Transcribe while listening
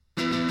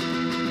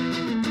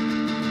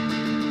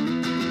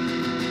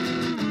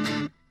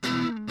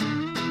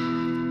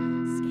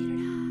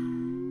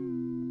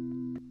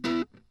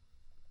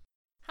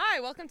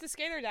welcome to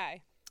Skate or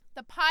Die.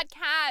 The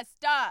podcast,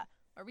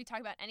 where we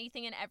talk about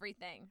anything and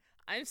everything.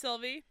 I'm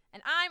Sylvie.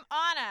 And I'm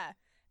Anna.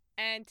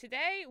 And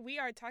today we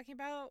are talking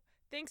about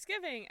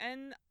Thanksgiving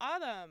and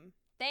autumn.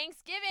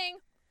 Thanksgiving.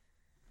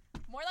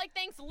 More like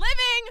Thanks-living.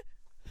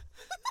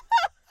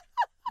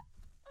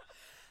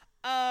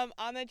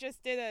 Anna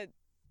just did a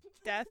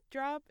death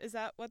drop. Is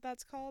that what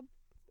that's called?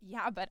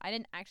 Yeah, but I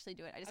didn't actually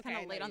do it. I just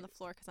kind of laid on the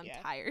floor because I'm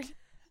tired.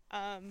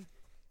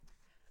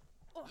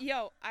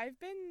 Yo, I've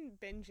been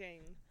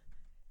binging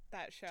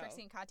that show.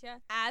 Trixie and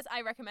Katya. As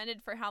I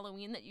recommended for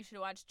Halloween that you should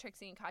watch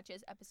Trixie and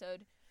Katya's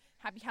episode,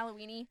 Happy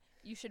Halloweeny,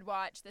 you should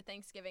watch the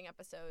Thanksgiving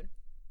episode.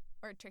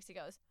 Where Trixie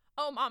goes,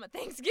 oh, Mama,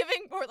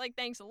 Thanksgiving, or like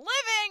Thanks-living,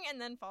 and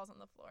then falls on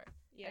the floor.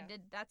 Yeah.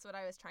 That's what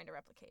I was trying to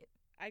replicate.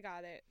 I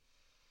got it.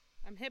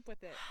 I'm hip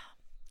with it.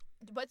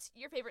 What's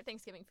your favorite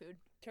Thanksgiving food?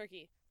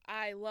 Turkey.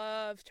 I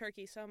love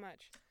turkey so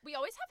much. We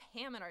always have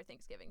ham at our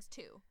Thanksgivings,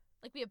 too.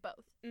 Like, we have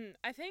both.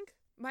 I think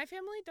my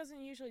family doesn't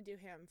usually do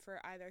ham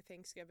for either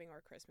Thanksgiving or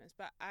Christmas,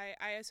 but I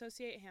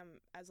associate ham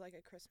as like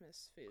a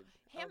Christmas food.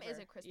 Ham is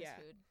a Christmas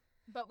food,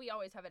 but we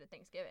always have it at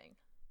Thanksgiving.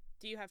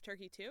 Do you have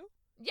turkey too?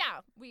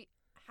 Yeah, we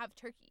have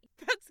turkey.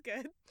 That's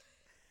good.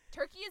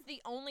 Turkey is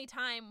the only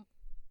time.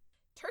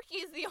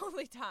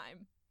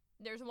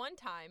 There's one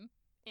time,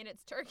 and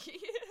it's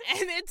turkey.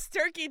 And it's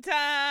turkey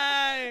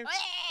time!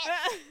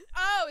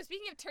 Oh,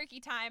 speaking of turkey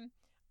time,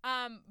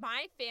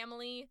 my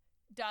family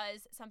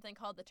does something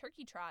called the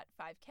Turkey Trot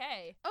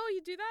 5K. Oh,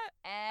 you do that?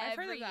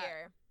 Every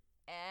year.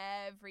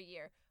 Every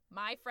year.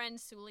 My friend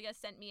Sulia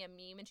sent me a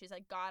meme, and she's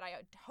like, God,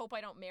 I hope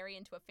I don't marry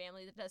into a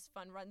family that does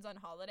fun runs on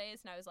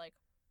holidays. And I was like,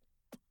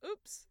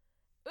 Oops,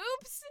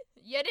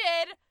 you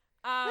did.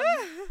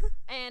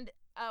 And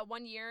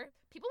one year,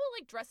 people will,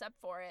 like, dress up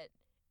for it.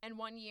 And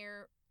one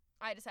year,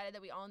 I decided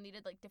that we all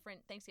needed, like, different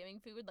Thanksgiving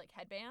food, like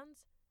headbands.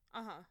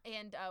 Uh-huh.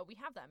 And we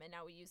have them, and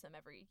now we use them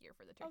every year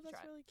for the Turkey Trot. Oh,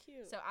 that's really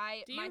cute. So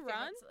do you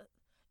run?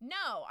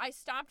 No, I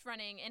stopped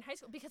running in high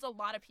school because a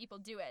lot of people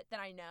do it that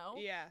I know.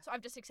 Yeah. So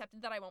I've just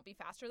accepted that I won't be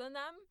faster than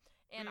them,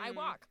 and I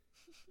walk.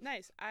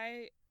 Nice.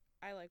 I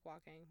like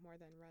walking more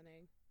than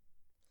running.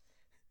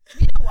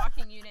 We had a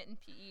walking unit in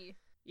PE.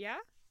 Yeah?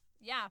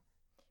 Yeah.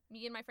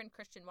 Me and my friend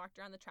Christian walked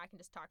around the track and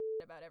just talked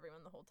about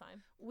everyone the whole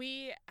time.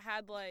 We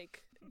had,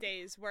 like,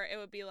 days where it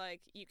would be,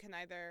 like, you can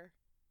either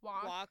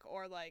walk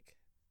or, like,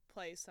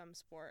 play some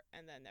sport,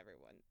 and then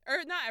everyone.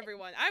 Or not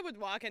everyone. I would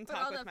walk and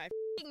talk with my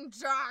f***ing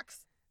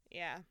jocks.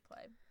 Yeah.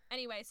 Play.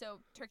 Anyway, so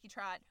Turkey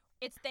Trot.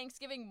 It's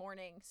Thanksgiving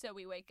morning, so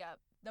we wake up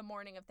the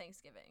morning of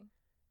Thanksgiving.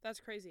 That's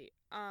crazy.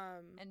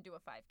 And do a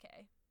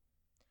 5K.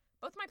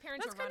 Both my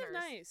parents are runners. That's kind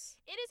of nice.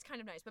 It is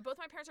kind of nice, but both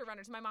my parents are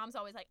runners. My mom's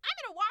always like, I'm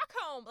going to walk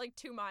home like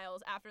 2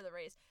 miles after the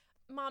race.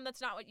 Mom,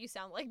 that's not what you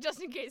sound like,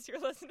 just in case you're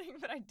listening,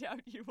 but I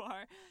doubt you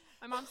are.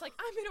 My mom's like,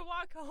 I'm going to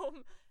walk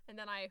home. And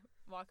then I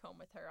walk home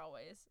with her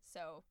always.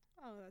 So.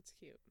 Oh, that's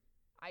cute.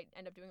 I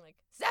end up doing like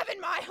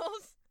 7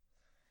 miles.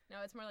 No,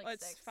 it's more like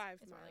 6. It's 5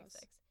 it's miles. More like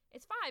 6.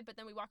 It's 5, but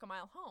then we walk a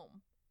mile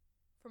home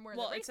from where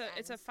the race ends.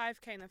 It's a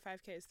 5K, and the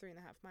 5K is 3.5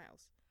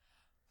 miles.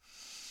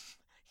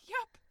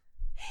 Yep.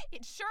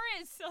 It sure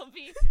is,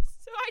 Sylvie.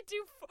 So I do.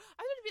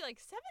 I was going to be like,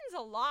 7's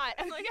a lot.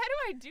 I'm like, how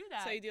do I do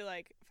that? So you do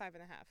like 5.5.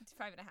 It's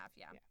 5.5,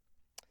 yeah.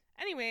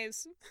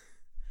 Anyways,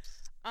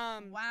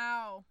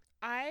 wow.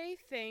 I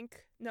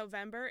think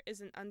November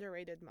is an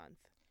underrated month.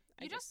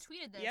 You just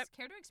tweeted this. Yep.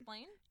 Care to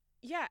explain?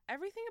 Yeah,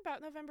 everything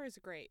about November is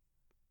great.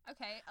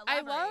 Okay,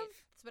 elaborate.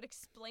 That's what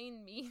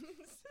explain means.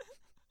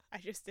 I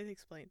just did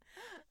explain.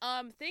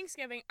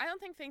 Thanksgiving. I don't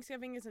think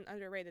Thanksgiving is an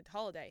underrated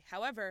holiday.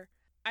 However,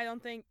 I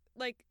don't think,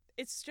 like,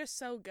 it's just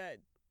so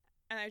good.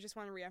 And I just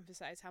want to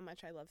reemphasize how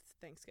much I love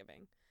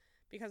Thanksgiving.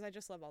 Because I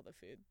just love all the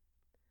food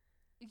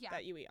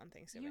that you eat on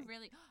Thanksgiving. You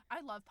really...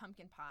 I love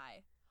pumpkin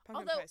pie.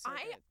 Pumpkin Although pie is so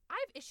good. I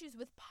have issues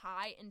with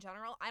pie in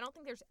general. I don't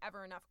think there's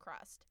ever enough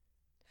crust.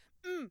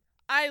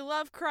 I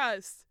love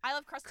crust. I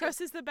love crust.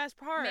 Crust is the best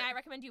part. May I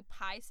recommend you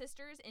Pie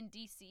Sisters in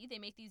DC? They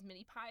make these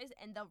mini pies,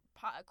 and the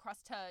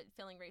crust to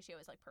filling ratio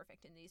is like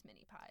perfect in these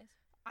mini pies.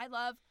 I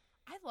love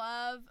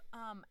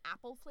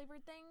apple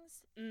flavored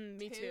things.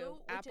 Me too.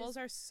 Apples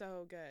are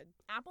so good.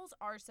 Apples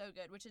are so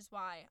good, which is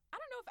why I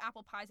don't know if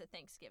apple pie is a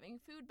Thanksgiving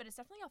food, but it's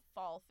definitely a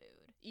fall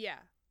food. Yeah.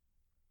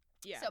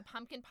 Yeah. So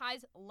pumpkin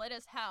pie's lit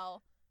as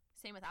hell.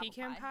 Same with apple pie.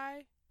 Pecan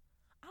pie?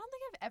 I don't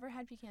think I've ever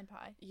had pecan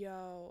pie.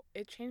 Yo,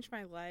 it changed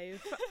my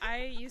life.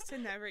 I used to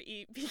never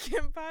eat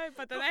pecan pie,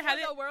 but then I had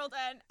it. The world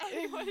end.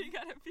 Everybody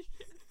got a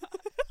pecan pie.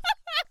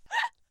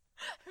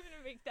 I'm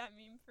gonna make that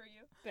meme for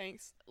you.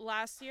 Thanks.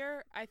 Last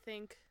year, I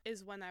think,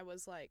 is when I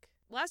was like,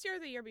 last year or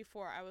the year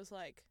before, I was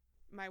like,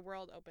 my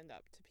world opened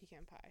up to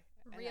pecan pie.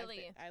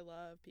 Really? I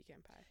love pecan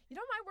pie. You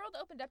know what my world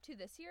opened up to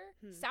this year?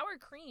 Sour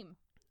cream.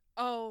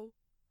 Oh,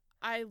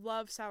 I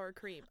love sour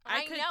cream.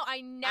 I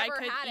never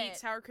had it. I could eat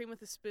sour cream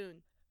with a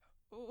spoon.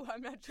 Ooh,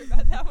 I'm not sure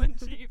about that one,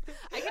 Chief.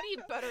 I could eat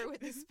butter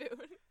with a spoon.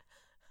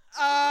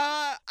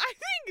 I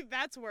think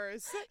that's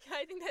worse.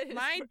 I think that is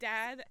My worse.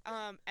 dad,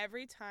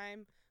 every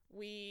time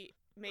we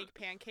make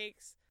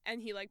pancakes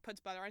and he, like, puts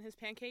butter on his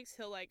pancakes,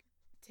 he'll, like,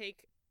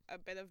 take a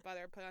bit of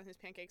butter, put it on his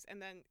pancakes,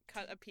 and then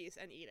cut a piece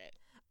and eat it.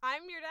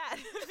 I'm your dad.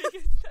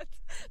 Because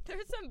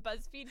there's some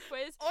BuzzFeed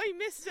quiz. Oi,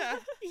 mister,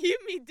 you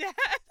me dad.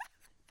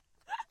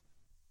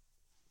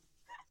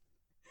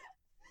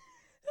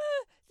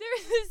 There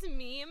was this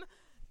meme.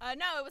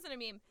 No, it wasn't a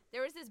meme.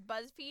 There was this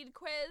BuzzFeed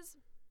quiz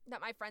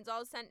that my friends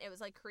all sent. It was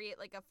like, create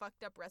like a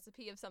fucked up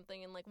recipe of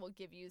something and like we'll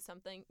give you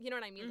something. You know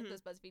what I mean with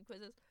those BuzzFeed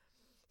quizzes?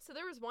 So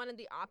there was one, and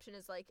the option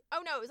is like,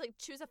 oh no, it was like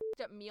choose a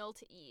fucked up meal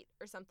to eat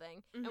or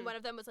something. And one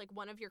of them was like,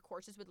 one of your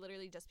courses would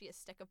literally just be a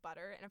stick of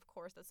butter. And of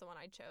course, that's the one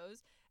I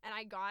chose. And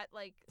I got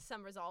like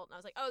some result, and I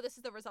was like, oh, this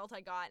is the result I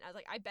got. And I was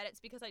like, I bet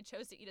it's because I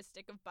chose to eat a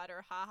stick of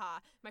butter. Ha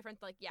ha. My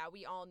friend's like, yeah,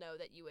 we all know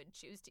that you would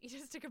choose to eat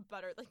a stick of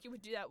butter. Like, you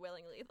would do that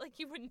willingly. Like,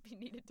 you wouldn't be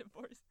needed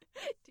divorced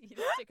to eat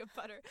a stick of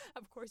butter.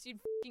 Of course,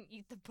 you'd fucking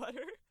eat the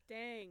butter.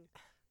 Dang.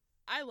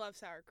 I love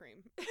sour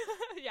cream.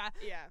 Yeah.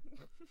 Yeah.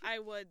 I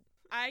would.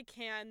 I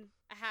can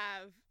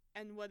have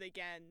and would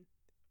again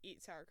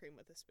eat sour cream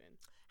with a spoon.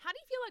 How do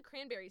you feel about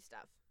cranberry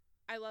stuff?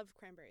 I love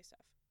cranberry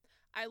stuff.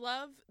 I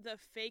love the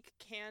fake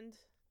canned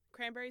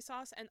cranberry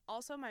sauce, and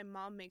also my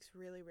mom makes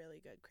really, really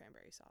good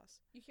cranberry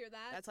sauce. You hear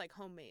that? That's like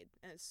homemade,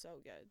 and it's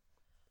so good.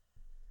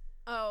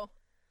 Oh,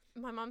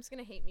 my mom's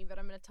going to hate me, but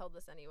I'm going to tell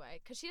this anyway,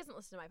 because she doesn't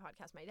listen to my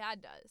podcast. My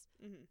dad does.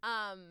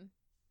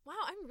 Wow,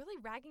 I'm really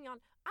ragging on.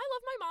 I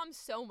love my mom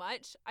so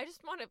much. I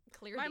just want to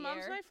clear the air. My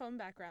mom's my phone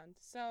background,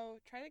 so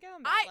try to get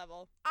on that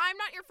level. I'm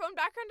not your phone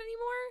background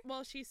anymore.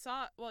 Well, she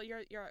saw. Well,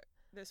 you're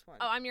this one.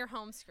 Oh, I'm your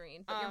home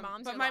screen, but your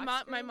mom's. But your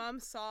my mom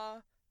saw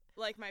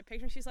like my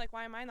picture, and she's like,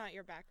 "Why am I not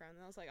your background?"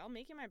 And I was like, "I'll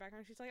make you my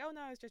background." She's like, "Oh no,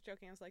 I was just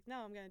joking." I was like,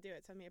 "No, I'm gonna do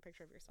it. Send me a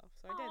picture of yourself."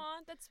 So I did. Aw,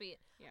 that's sweet.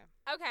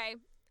 Yeah. Okay.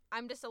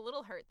 I'm just a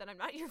little hurt that I'm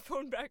not your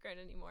phone background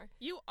anymore.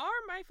 You are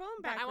my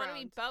phone background. But I want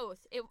to be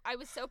both. I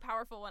was so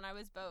powerful when I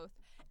was both.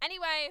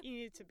 Anyway. You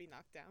need to be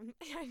knocked down.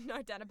 I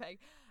knocked down a peg.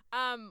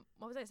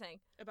 What was I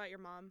saying? About your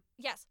mom?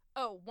 Yes.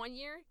 Oh, one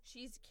year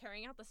she's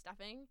carrying out the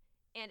stuffing,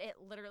 and it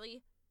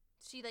literally,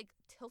 she like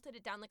tilted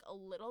it down like a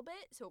little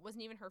bit, so it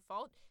wasn't even her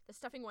fault. The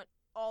stuffing went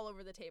all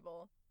over the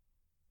table,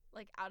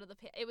 like out of the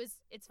pan.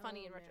 It's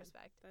funny in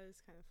retrospect. That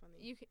is kind of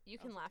funny. You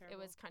can laugh. Terrible.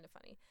 It was kind of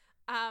funny.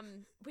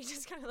 We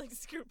just kind of like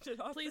scooped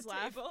it off. Please the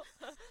laugh. table.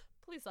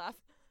 Please laugh.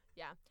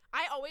 Yeah.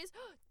 I always,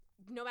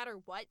 no matter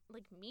what,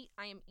 like meat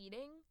I am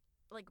eating,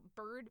 like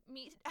bird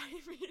meat I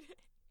am eating,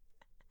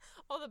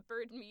 all the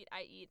bird meat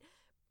I eat.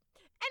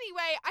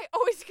 Anyway, I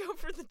always go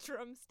for the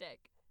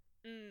drumstick.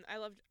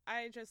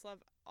 I just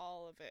love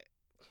all of it.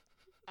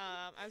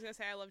 I was gonna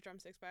say I love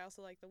drumsticks, but I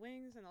also like the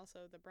wings and also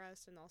the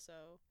breast and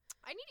also.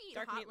 I need to eat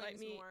dark hot meat, light wings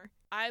meat. more.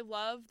 I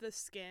love the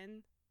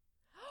skin.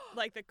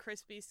 Like the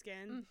crispy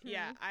skin. Mm-hmm.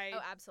 Yeah,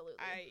 Oh, absolutely.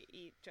 I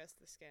eat just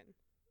the skin.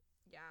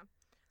 Yeah.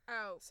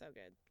 Oh, So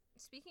good.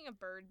 speaking of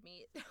bird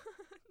meat,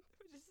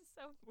 which is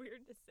so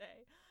weird to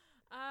say,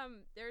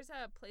 there's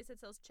a place that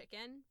sells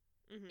chicken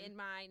in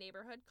my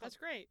neighborhood called. That's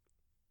great.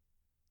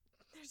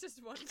 There's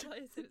just one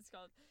place and it's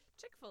called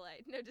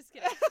Chick-fil-A. No, just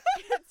kidding.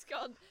 It's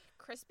called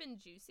Crisp and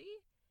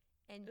Juicy,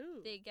 and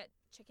they get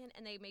chicken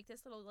and they make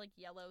this little like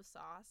yellow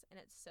sauce, and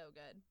it's so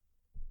good.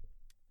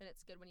 And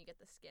it's good when you get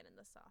the skin and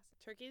the sauce.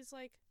 Turkey's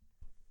like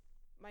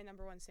my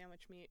number one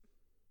sandwich meat.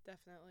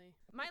 Definitely.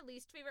 My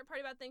least favorite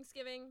part about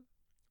Thanksgiving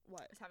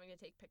What? is having to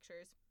take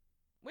pictures.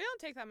 We don't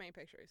take that many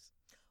pictures.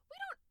 We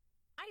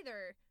don't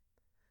either.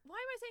 Why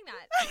am I saying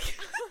that?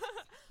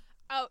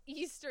 Oh,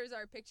 Easter's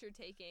our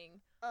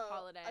picture-taking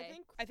holiday.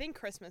 I think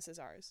Christmas is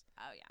ours.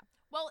 Oh, yeah.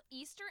 Well,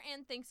 Easter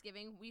and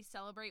Thanksgiving, we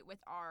celebrate with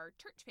our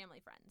church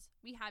family friends.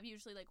 We have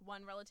usually, like,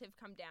 one relative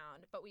come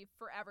down, but we've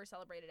forever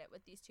celebrated it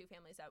with these two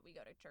families that we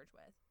go to church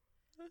with.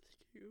 That's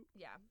cute.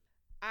 Yeah.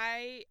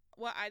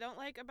 What I don't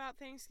like about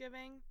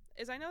Thanksgiving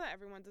is I know that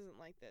everyone doesn't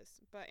like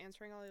this, but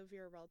answering all of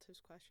your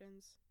relatives'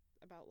 questions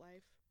about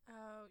life.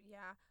 Oh,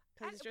 yeah.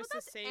 Because it's just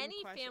that's the same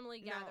any question.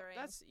 family gathering.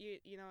 No, that's,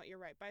 you know, you're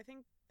right. But I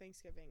think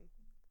Thanksgiving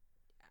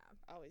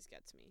always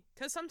gets me.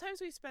 Because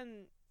sometimes we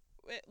spend,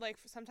 like,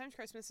 sometimes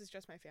Christmas is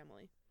just my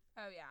family.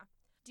 Oh, yeah.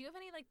 Do you have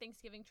any, like,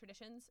 Thanksgiving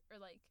traditions? Or,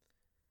 like...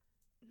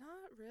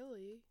 Not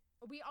really.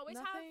 We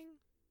always Nothing.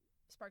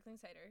 have sparkling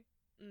cider.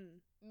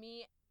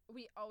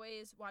 We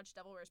always watch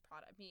Devil Wears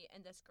Prada. Me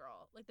and this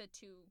girl, like the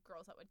two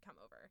girls that would come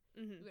over.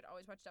 We would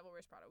always watch Devil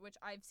Wears Prada, which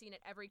I've seen it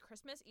every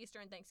Christmas, Easter,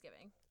 and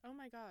Thanksgiving. Oh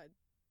my god.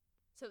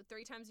 So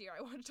 3 times a year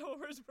I watch Devil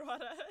Wears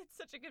Prada. It's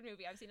such a good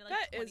movie. I've seen it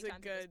like 20 times. That is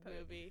a good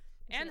movie.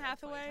 Anne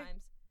Hathaway,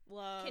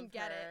 love can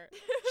get her.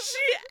 it.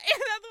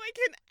 Anne Hathaway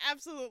can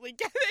absolutely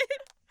get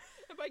it.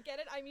 If I get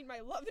it, I mean my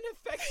love and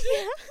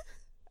affection.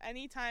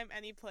 Anytime,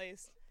 any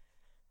place.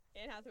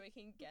 Anne Hathaway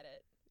can get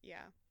it.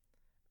 Yeah.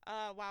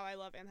 Wow, I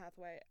love Anne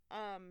Hathaway.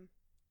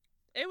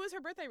 It was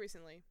her birthday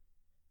recently.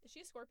 Is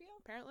she a Scorpio?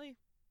 Apparently.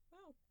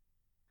 Wow.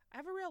 I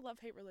have a real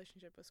love-hate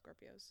relationship with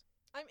Scorpios.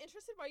 I'm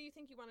interested why you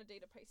think you want to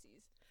date a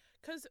Pisces.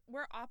 Because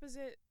we're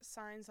opposite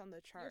signs on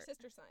the chart. Your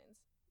sister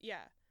signs.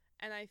 Yeah.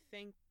 And I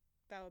think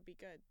that would be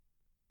good.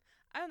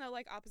 I don't know,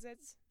 like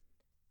opposites.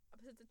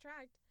 Opposites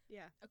attract.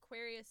 Yeah.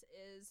 Aquarius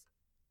is...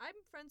 I'm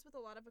friends with a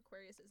lot of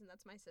Aquariuses, and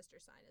that's my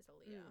sister sign is a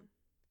Leo.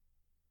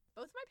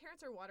 Both my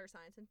parents are water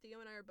signs, and Theo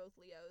and I are both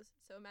Leos.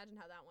 So imagine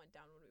how that went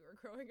down when we were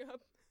growing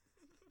up.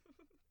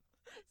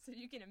 So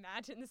you can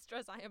imagine the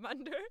stress I am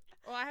under.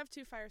 Well, I have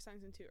 2 fire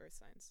signs and 2 earth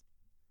signs.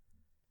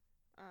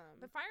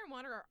 But fire and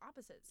water are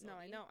opposites. No,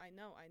 I Sylvie.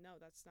 know.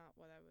 That's not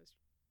what I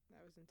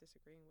wasn't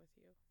disagreeing with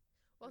you.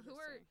 Well, I'm just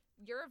saying.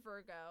 you're a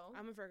Virgo.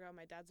 I'm a Virgo.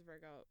 My dad's a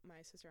Virgo.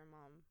 My sister and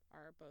mom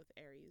are both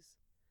Aries.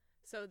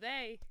 So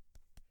they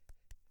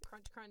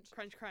Crunch,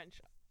 crunch.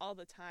 crunch all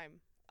the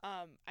time.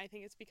 I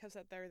think it's because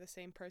that they're the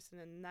same person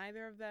and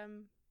neither of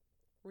them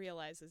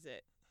realizes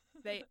it.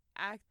 They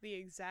act the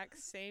exact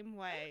same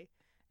way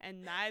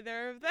and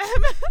neither of them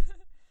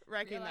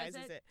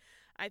recognizes it.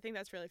 I think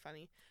that's really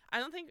funny. I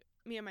don't think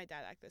me and my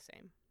dad act the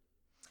same.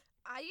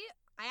 I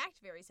act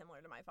very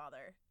similar to my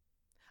father.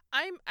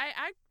 I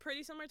act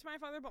pretty similar to my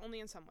father, but only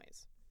in some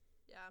ways.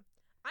 Yeah.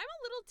 I'm a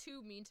little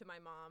too mean to my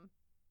mom.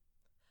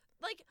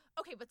 Like,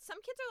 okay, but some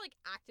kids are, like,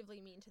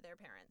 actively mean to their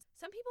parents.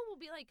 Some people will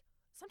be, like,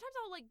 sometimes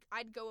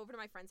I'd go over to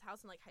my friend's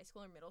house in, like, high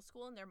school or middle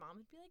school, and their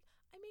mom would be like,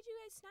 I made you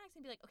guys snacks.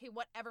 And be like, okay,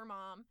 whatever,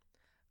 Mom.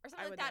 Or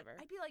something like that. Never.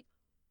 I'd be like,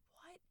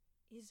 what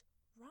is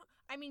wrong?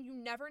 I mean, you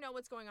never know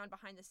what's going on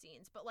behind the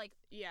scenes, but, like,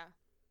 Yeah.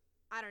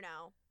 I don't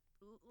know.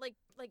 Like,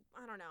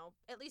 I don't know.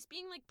 At least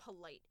being, like,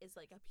 polite is,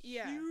 like, a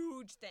Yeah.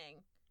 huge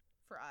thing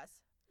for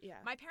us. Yeah.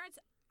 My parents,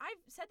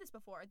 I've said this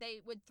before, they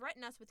would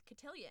threaten us with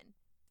cotillion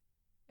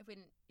if we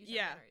didn't use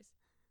Yeah. our manners.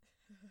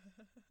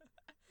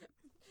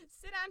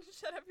 Sit down and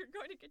shut up, you're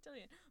going to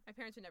cotillion. My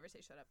parents would never say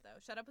shut up, though.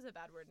 Shut up was a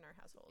bad word in our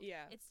household.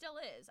 Yeah. It still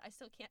is. I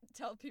still can't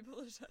tell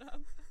people to shut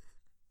up.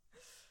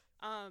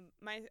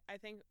 I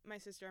think my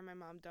sister and my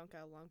mom don't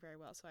get along very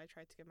well, so I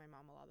tried to give my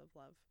mom a lot of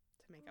love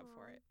to make up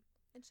for Aw. it.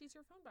 And she's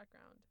your phone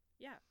background.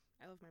 Yeah,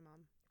 I love my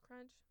mom.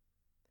 Crunch.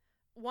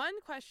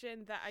 One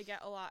question that I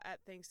get a lot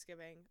at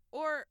Thanksgiving,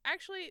 or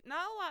actually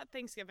not a lot at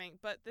Thanksgiving,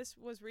 but this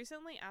was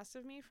recently asked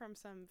of me from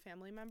some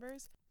family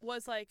members,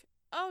 was like,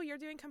 oh, you're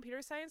doing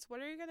computer science?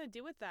 What are you going to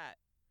do with that?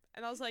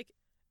 And I was like,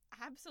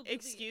 Absolutely.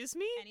 excuse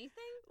me?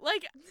 Anything?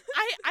 Like,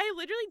 I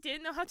literally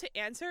didn't know how to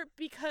answer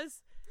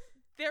because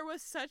there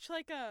was such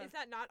like a... Is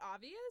that not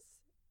obvious?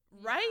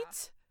 Right?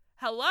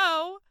 Yeah.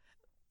 Hello?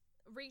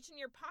 Reach in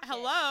your pocket.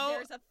 Hello?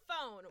 There's a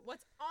phone.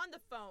 What's on the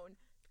phone?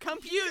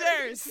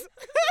 Computers!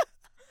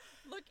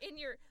 Look in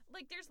your,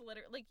 like, there's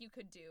literally, like, you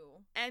could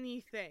do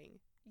Anything.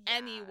 yeah.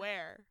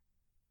 Anywhere.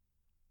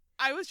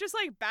 I was just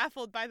like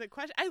baffled by the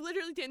question. I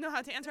literally didn't know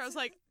how to answer. I was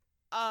like,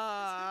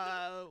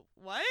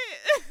 what?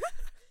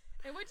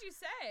 And what'd you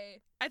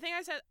say? I think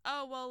I said,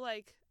 oh, well,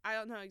 like, I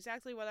don't know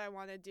exactly what I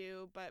want to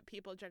do, but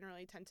people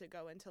generally tend to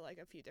go into, like,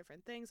 a few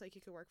different things. Like,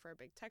 you could work for a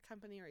big tech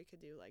company, or you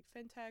could do, like,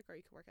 fintech, or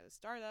you could work at a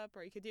startup,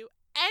 or you could do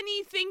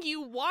anything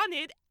you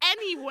wanted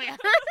anywhere.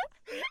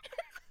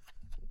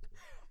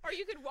 Or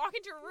you could walk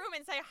into a room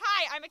and say,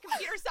 hi, I'm a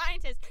computer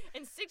scientist,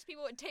 and 6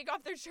 people would take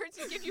off their shirts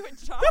and give you a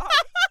job.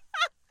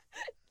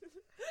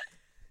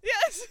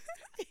 Yes.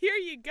 Here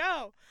you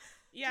go.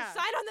 Yeah. Just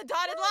sign on the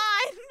dotted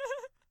line.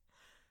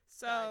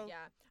 So,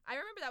 yeah. I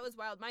remember that was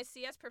wild. My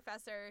CS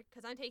professor,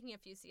 because I'm taking a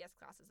few CS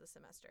classes this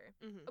semester.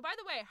 mhm. Oh, by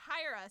the way,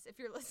 hire us if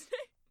you're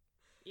listening.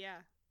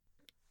 Yeah.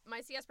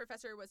 My CS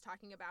professor was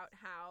talking about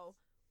how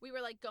we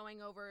were, like,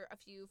 going over a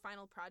few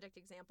final project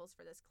examples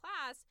for this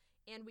class,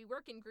 and we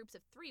work in groups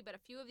of 3, but a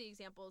few of the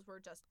examples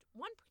were just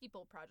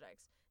one-people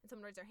projects. And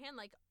someone raised their hand,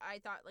 like, I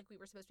thought, like, we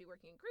were supposed to be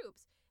working in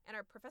groups. And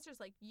our professor's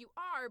like, you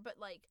are, but,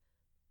 like,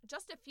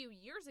 just a few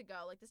years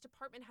ago, like, this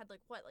department had,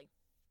 like, what, like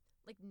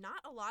not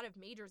a lot of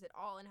majors at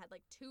all, and had,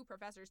 like, 2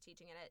 professors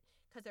teaching in it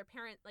because their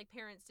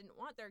parents didn't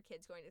want their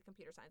kids going to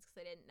computer science because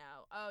they didn't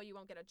know, oh, you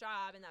won't get a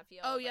job in that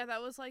field. Oh, yeah, like,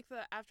 that was like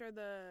after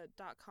the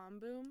 .com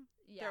boom,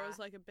 yeah, there was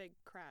like a big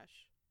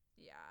crash.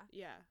 yeah.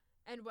 Yeah.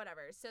 And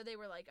whatever. So they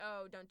were like,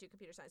 oh, don't do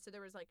computer science. So there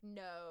was, like,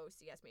 no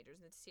CS majors,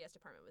 and the CS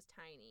department was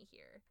tiny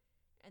here.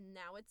 And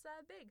now it's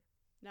big.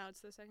 Now it's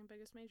the second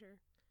biggest major.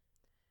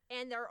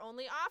 And they're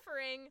only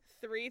offering...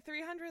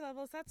 300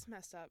 levels, that's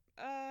messed up.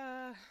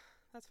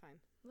 That's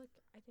fine. Look,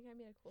 I think I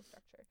made a cool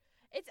structure.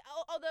 It's,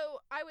 although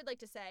I would like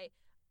to say,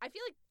 I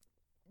feel like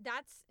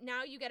that's,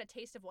 now you get a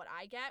taste of what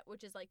I get,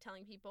 which is, like,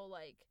 telling people,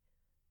 like,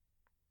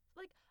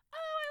 oh,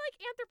 I like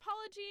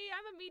anthropology,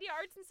 I'm a media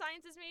arts and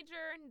sciences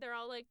major, and they're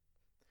all like,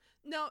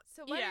 No,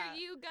 so what yeah. are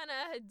you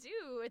gonna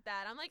do with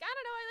that? I'm like, I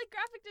don't know, I like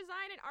graphic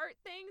design and art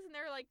things, and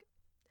they're like,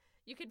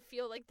 you could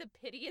feel, like, the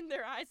pity in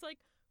their eyes, like,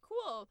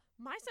 cool,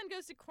 my son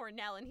goes to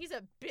Cornell, and he's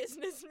a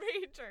business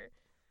major.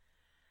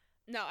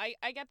 No,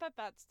 I get that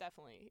that's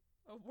definitely...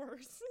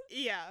 Worse.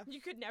 Yeah. You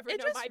could never It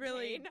know just my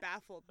really pain.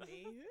 baffled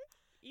me.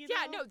 You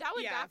Yeah, know? no, that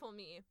would Yeah. baffle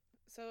me.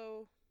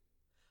 So,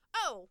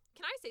 Oh,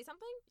 can I say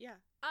something? yeah.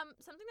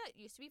 Something that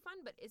used to be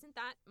fun, but isn't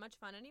that much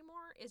fun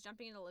anymore, is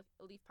jumping into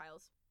leaf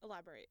piles.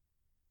 Elaborate.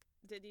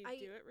 Did you I-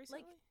 do it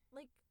recently?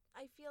 Like,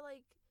 I feel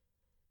like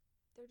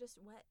they're just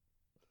wet.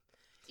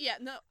 Yeah,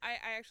 no, I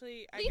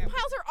actually... Leaf get-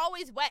 piles are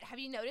always wet. Have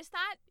you noticed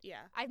that?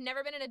 Yeah. I've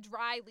never been in a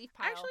dry leaf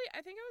pile. Actually,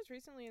 I think I was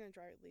recently in a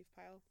dry leaf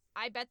pile.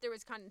 I bet there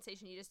was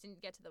condensation. You just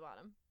didn't get to the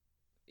bottom.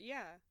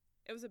 Yeah.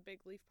 It was a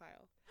big leaf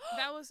pile.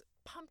 That was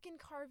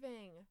pumpkin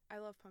carving. I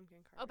love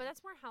pumpkin carving. Oh, but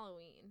that's more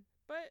Halloween.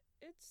 But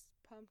it's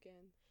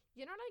pumpkin.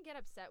 You know what I get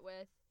upset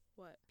with?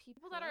 What?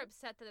 People that are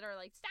upset that are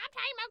like, stop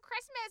talking about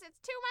Christmas.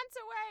 It's 2 months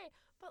away.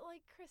 But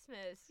like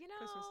Christmas, you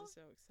know. Christmas is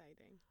so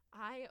exciting.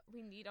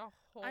 We need a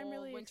whole I'm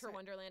really Winter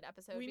Wonderland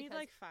episode. We need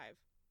like 5.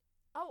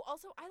 Oh,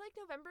 also I like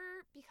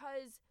November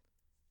because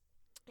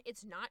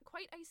it's not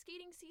quite ice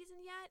skating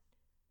season yet,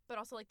 but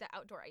also like the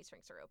outdoor ice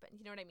rinks are open.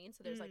 You know what I mean?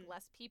 So there's like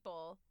less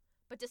people.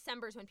 But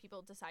December's when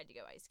people decide to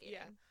go ice skating.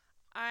 Yeah.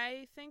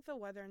 I think the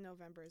weather in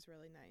November is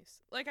really nice.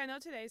 Like I know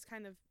today's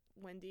kind of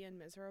windy and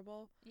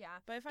miserable.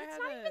 Yeah. But if I it's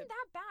had not a even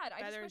that bad.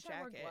 I better just wish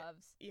I wore jacket.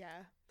 gloves.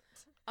 Yeah.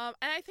 And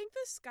I think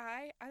the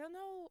sky, I don't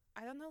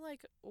know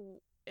like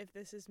if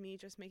this is me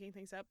just making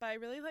things up, but I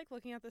really like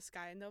looking at the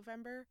sky in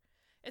November.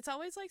 It's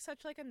always like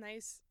such like a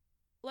nice,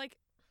 like,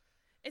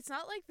 it's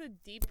not like the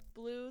deep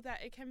blue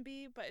that it can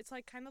be, but it's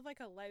like kind of like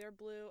a lighter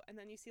blue, and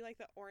then you see like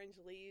the orange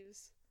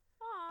leaves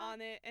Aww,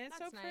 on it, and it's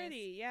so that's nice.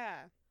 pretty.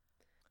 Yeah.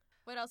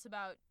 What else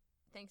about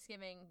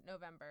Thanksgiving,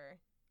 November?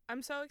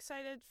 I'm so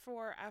excited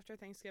for after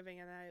Thanksgiving,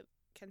 and I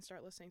can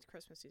start listening to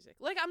Christmas music.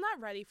 Like, I'm not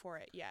ready for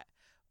it yet.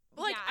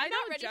 Like, yeah, I I'm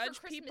don't not ready judge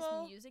for Christmas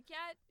people. music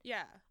yet.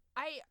 Yeah.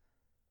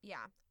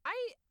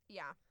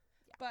 Yeah.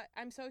 But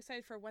I'm so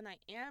excited for when I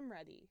am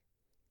ready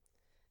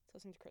to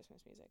listen to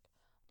Christmas music.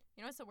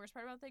 You know what's the worst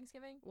part about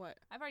Thanksgiving? What?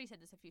 I've already said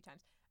this a few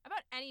times.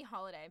 About any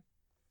holiday,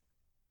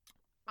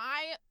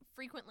 I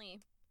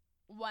frequently,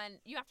 when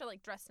you have to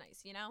like dress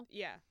nice, you know?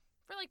 Yeah.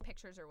 For like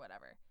pictures or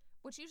whatever,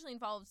 which usually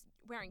involves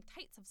wearing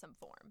tights of some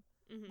form.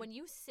 Mm-hmm. When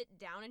you sit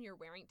down and you're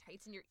wearing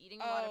tights and you're eating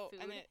a lot of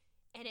food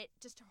and it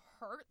just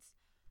hurts.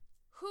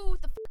 Who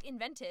the fuck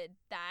invented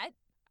that?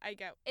 I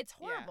get. It's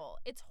horrible.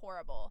 Yeah. It's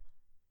horrible.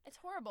 It's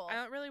horrible. I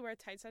don't really wear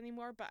tights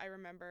anymore, but I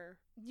remember.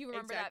 You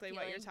remember exactly that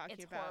what feeling. you're talking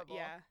it's about. Horrible.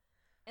 Yeah.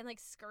 And like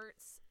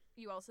skirts,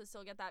 you also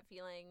still get that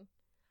feeling.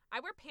 I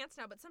wear pants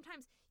now, but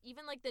sometimes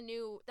even like the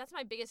new. That's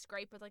my biggest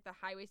gripe with like the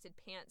high-waisted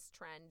pants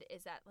trend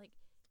is that like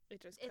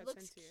it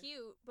looks into cute,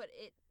 you. but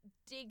it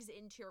digs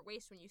into your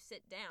waist when you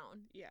sit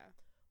down. Yeah.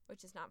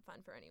 Which is not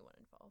fun for anyone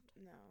involved.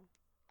 No.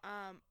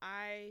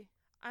 I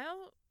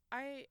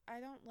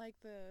don't like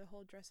the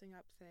whole dressing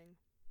up thing.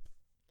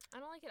 I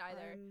don't like it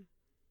either.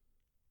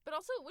 But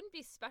also, it wouldn't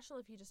be special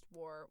if you just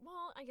wore.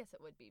 Well, I guess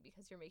it would be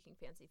because you're making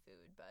fancy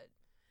food. But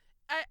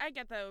I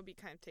get that it would be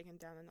kind of taken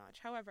down a notch.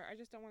 However, I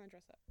just don't want to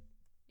dress up.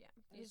 Yeah,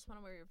 you just want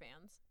to wear your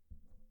Vans.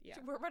 Yeah,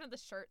 wear one of the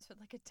shirts with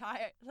like a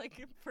tie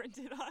like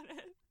printed on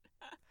it.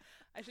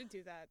 I should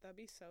do that. That'd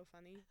be so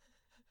funny.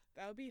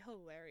 That would be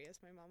hilarious.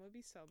 My mom would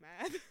be so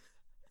mad.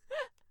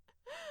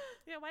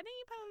 Yeah, why didn't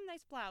you put on a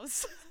nice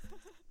blouse?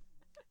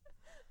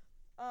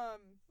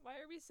 Why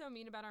are we so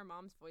mean about our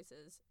moms'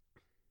 voices?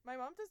 My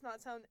mom does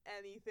not sound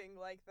anything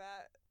like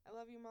that. I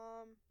love you,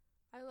 Mom.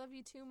 I love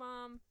you too,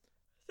 Mom.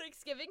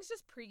 Thanksgiving's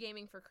just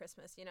pre-gaming for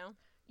Christmas, you know?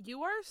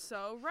 You are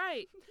so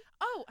right.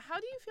 Oh, how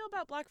do you feel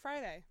about Black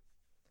Friday?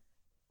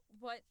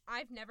 What?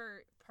 I've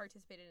never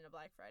participated in a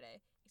Black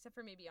Friday, except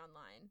for maybe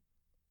online.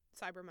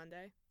 Cyber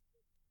Monday?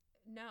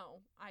 No,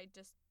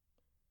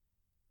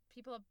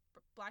 people have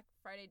Black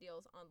Friday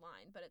deals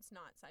online, but it's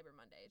not Cyber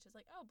Monday. It's just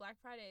like, oh, Black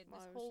Friday,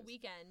 this whole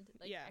weekend,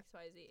 like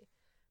XYZ.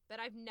 But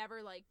I've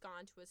never, like,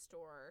 gone to a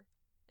store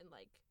and,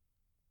 like,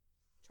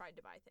 tried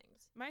to buy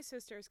things. My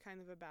sister's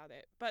kind of about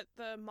it. But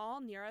the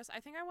mall near us, I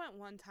think I went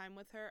one time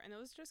with her, and it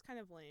was just kind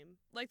of lame.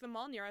 Like, the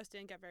mall near us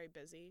didn't get very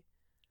busy.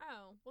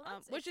 Oh, well,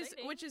 that's which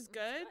exciting. is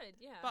good.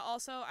 Yeah. But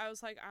also, I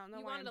was like, I don't know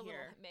why I'm here. You wanted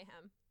a little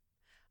mayhem.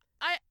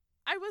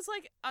 I was,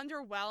 like,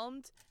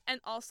 underwhelmed,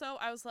 and also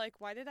I was like,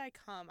 why did I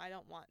come? I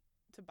don't want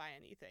to buy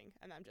anything,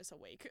 and I'm just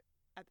awake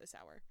at this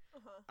hour.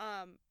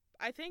 Uh-huh.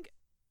 I think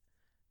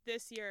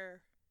this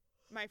year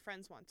my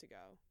friends want to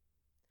go.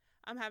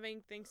 I'm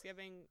having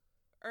Thanksgiving,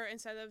 or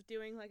instead of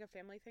doing, like, a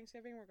family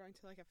Thanksgiving, we're going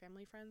to, like, a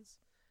family friends.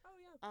 Oh,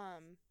 yeah.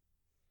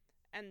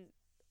 And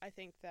I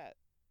think that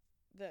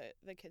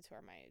the kids who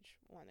are my age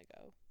want to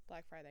go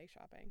Black Friday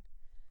shopping.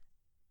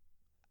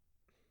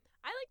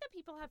 I like that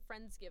people have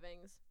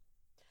Friendsgivings.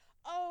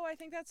 Oh, I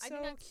think that's so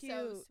cute.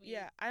 So sweet.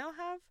 Yeah, I don't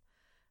have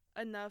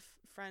enough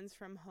friends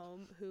from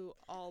home who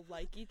all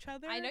like each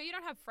other. I know you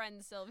don't have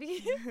friends,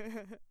 Sylvie.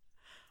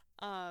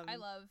 I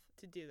love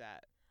to do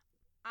that.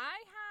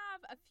 I have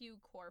a few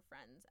core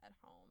friends at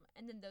home,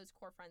 and then those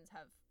core friends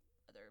have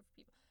other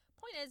people.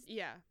 Point is,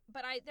 yeah.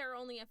 But there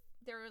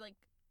are like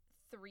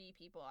 3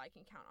 people I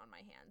can count on my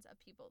hands of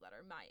people that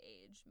are my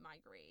age, my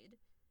grade,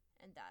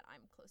 and that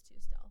I'm close to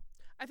still.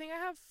 I think I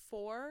have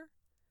 4,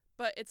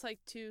 but it's like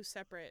 2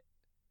 separate.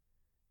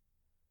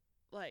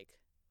 Like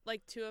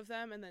 2 of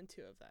them and then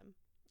 2 of them.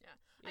 Yeah.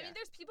 I mean,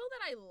 there's people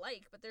that I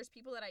like, but there's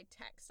people that I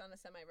text on a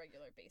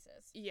semi-regular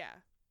basis.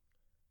 Yeah.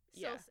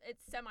 So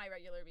it's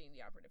semi-regular being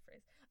the operative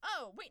phrase.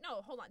 Oh, wait,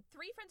 no, hold on.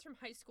 3 friends from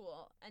high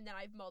school, and then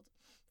I've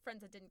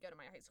friends that didn't go to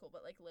my high school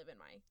but, like, live in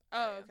my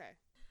area. Oh, okay.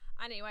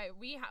 Anyway,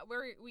 we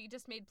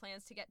just made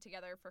plans to get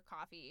together for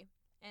coffee,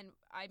 and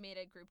I made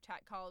a group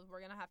chat called We're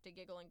Gonna Have to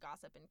Giggle and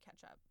Gossip and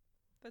Catch Up.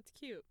 That's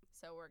cute.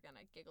 So we're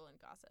gonna giggle and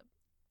gossip.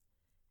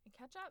 And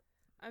catch up.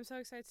 I'm so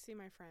excited to see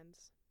my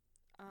friends.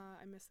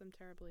 I miss them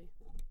terribly.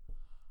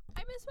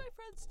 I miss my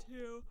friends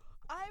too.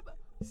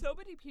 So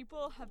many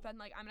people have been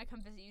like, I'm gonna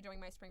come visit you during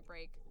my spring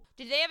break.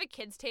 Did they have a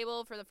kids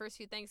table for the first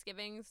few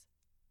Thanksgivings?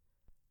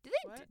 Did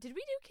they? What? Did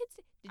we do kids?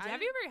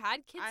 Have you ever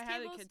had kids I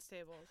had tables? a kids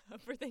table.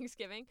 For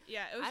Thanksgiving.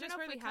 Yeah, it was I don't just know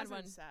where if the we had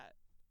cousins one. sat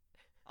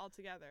all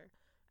together.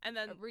 And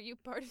then Were you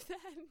part of that?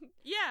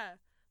 yeah,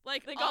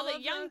 like all the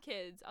of young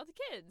kids, all the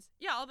kids.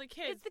 Yeah, all the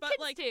kids. It's the but kids'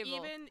 like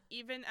table.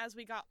 even as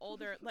we got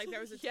older, like there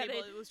was a Yeah,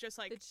 table. It was just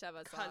like They'd shove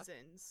us off.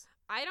 cousins.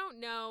 I don't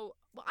know.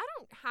 Well, I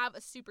don't have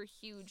a super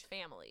huge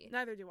family.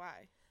 Neither do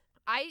I.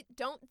 I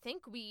don't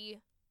think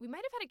we might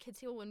have had a kids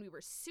table when we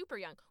were super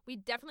young. We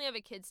definitely have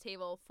a kids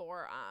table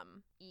for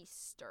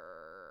Easter.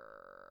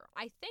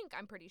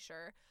 I'm pretty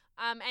sure.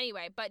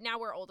 Anyway, but now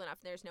we're old enough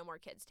and there's no more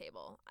kids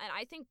table. And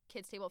I think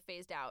kids table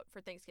phased out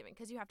for Thanksgiving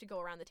because you have to go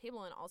around the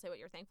table and all say what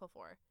you're thankful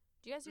for.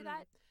 Do you guys do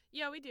that?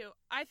 Yeah, we do.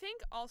 I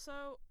think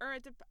also, I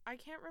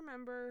can't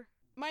remember.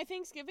 My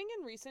Thanksgiving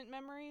in recent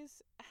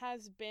memories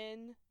has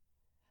been,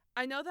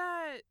 I know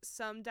that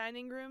some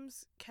dining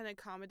rooms can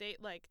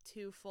accommodate like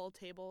 2 full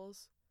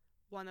tables,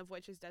 one of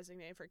which is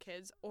designated for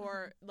kids,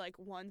 or like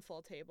 1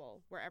 full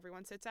table where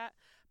everyone sits at.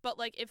 But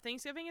like if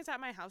Thanksgiving is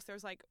at my house,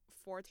 there's like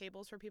 4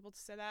 tables for people to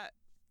sit at.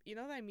 You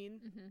know what I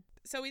mean? Mm-hmm.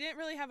 So we didn't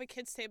really have a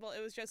kids table.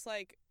 It was just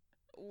like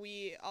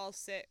we all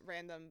sit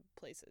random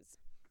places.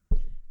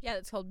 Yeah,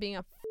 that's called being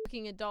a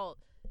fucking adult.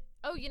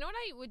 Oh, you know what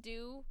I would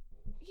do?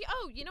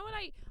 You know what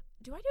I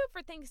do it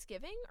for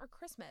Thanksgiving or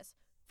Christmas?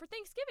 For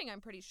Thanksgiving,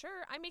 I'm pretty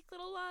sure I make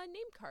little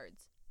name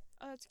cards.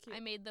 Oh, that's cute. I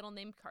made little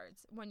name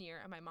cards one year,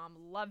 and my mom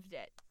loved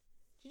it.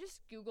 Did you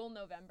just Google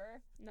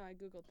November? No, I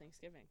googled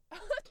Thanksgiving.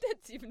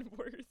 That's even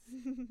worse.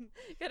 You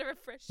gotta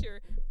refresh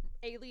your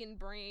alien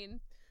brain.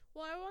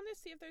 Well, I want to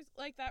see if there's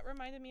like that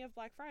reminded me of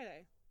Black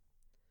Friday.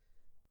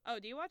 Oh,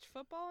 do you watch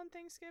football on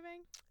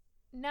Thanksgiving?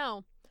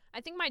 No,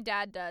 I think my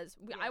dad does.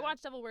 Yeah. I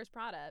watch Devil Wears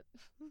Prada.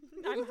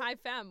 I'm high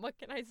femme. What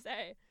can I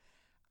say?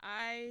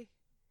 I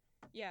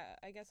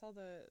guess all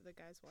the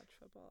guys watch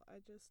football.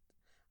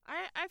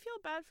 I feel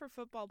bad for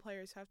football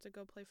players who have to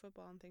go play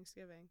football on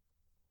Thanksgiving.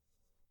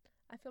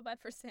 I feel bad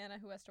for Santa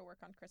who has to work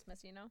on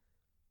Christmas, you know?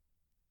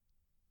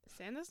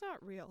 Santa's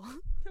not real.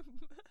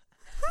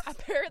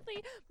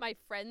 Apparently, my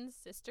friend's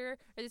sister,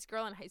 or this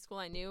girl in high school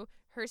I knew,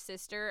 her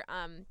sister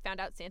found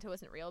out Santa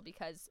wasn't real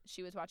because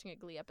she was watching a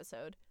Glee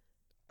episode.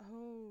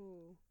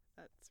 Oh,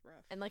 that's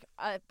rough. And like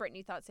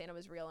Brittany thought Santa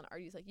was real, and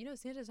Artie's like,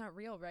 Santa's not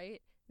real,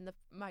 right? And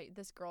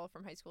this girl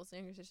from high school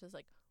singing her sister's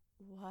like,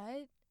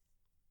 what?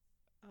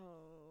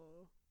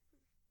 Oh,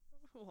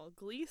 well,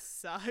 Glee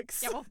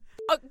sucks. Yeah, well,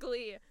 fuck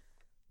Glee.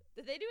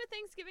 Did they do a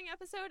Thanksgiving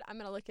episode? I'm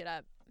gonna look it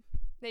up.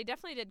 They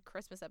definitely did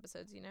Christmas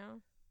episodes, you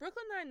know?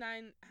 Brooklyn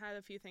Nine-Nine had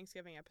a few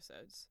Thanksgiving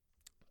episodes.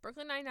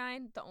 Brooklyn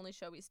Nine-Nine, the only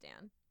show we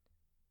stan.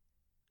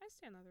 I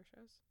stand other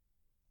shows.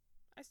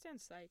 I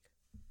stand Psych.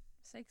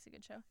 Psych's a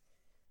good show.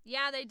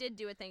 Yeah, they did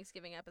do a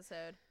Thanksgiving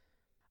episode.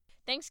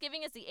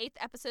 Thanksgiving is the 8th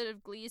episode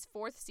of Glee's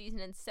 4th season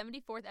and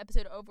 74th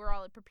episode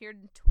overall. It premiered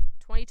in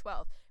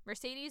 2012.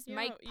 Mercedes,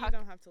 Mike Puck,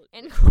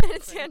 and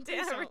Quentin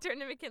Santana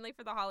returned to McKinley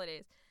for the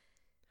holidays.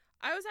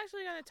 I was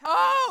actually gonna talk.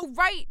 Oh,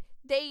 right.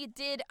 They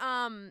did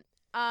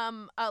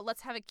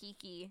Let's Have a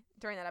Kiki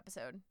during that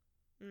episode.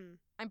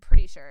 I'm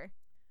pretty sure.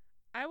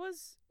 I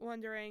was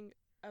wondering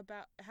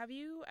about, have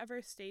you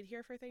ever stayed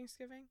here for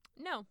Thanksgiving?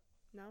 No.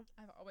 No?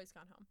 I've always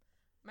gone home.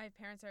 My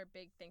parents are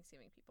big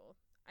Thanksgiving people.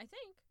 I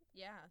think.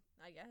 Yeah,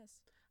 I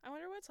guess. I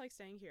wonder what it's like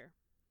staying here.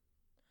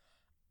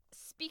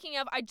 Speaking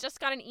of, I just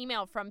got an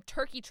email from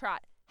Turkey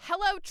Trot.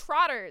 Hello,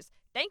 Trotters!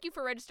 Thank you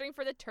for registering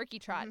for the Turkey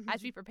Trot.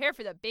 As we prepare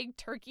for the big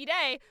turkey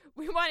day,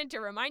 we wanted to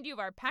remind you of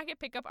our packet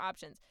pickup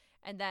options.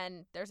 And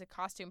then there's a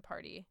costume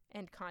party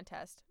and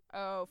contest.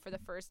 Oh, for the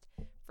first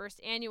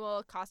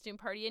annual costume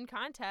party and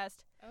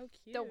contest. Oh,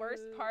 cute. The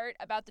worst part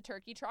about the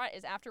Turkey Trot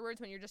is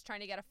afterwards when you're just trying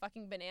to get a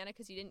fucking banana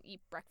because you didn't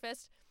eat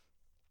breakfast.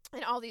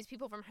 And all these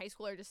people from high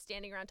school are just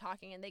standing around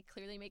talking, and they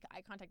clearly make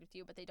eye contact with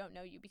you, but they don't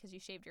know you because you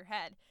shaved your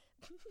head.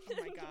 Oh,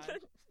 my God.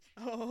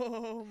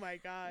 Oh, my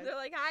God. They're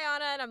like, hi,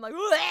 Anna, and I'm like,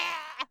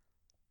 Wah!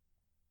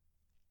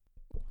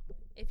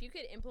 If you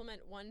could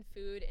implement one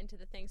food into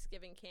the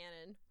Thanksgiving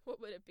canon, what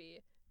would it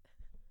be?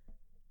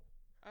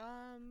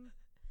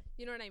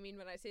 You know what I mean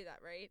when I say that,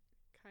 right?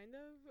 Kind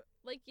of.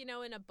 Like, you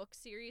know, in a book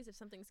series, if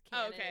something's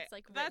canon, okay. it's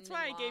like That's written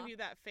why in I law. gave you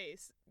that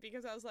face,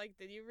 because I was like,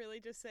 did you really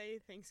just say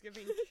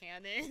Thanksgiving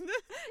canon?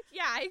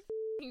 Yeah, I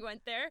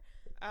went there.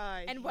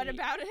 And what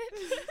about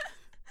it?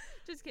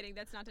 Just kidding.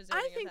 That's not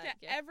deserving I think of that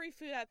that every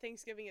food at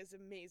Thanksgiving is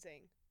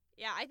amazing.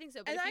 Yeah, I think so.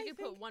 But And if you I could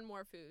put think- one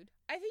more food.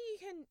 I think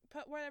you can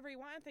put whatever you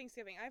want on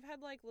Thanksgiving. I've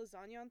had, like,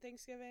 lasagna on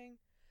Thanksgiving.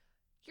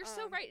 You're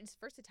so right. It's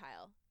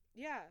versatile.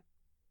 Yeah.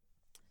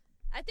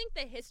 I think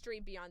the history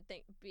behind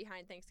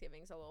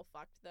Thanksgiving is a little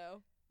fucked,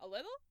 though. A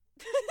little?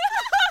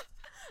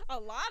 A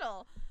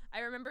lot. I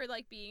remember,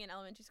 like, being in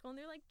elementary school, and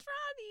they're like,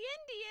 draw the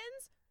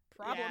Indians.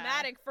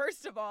 Problematic,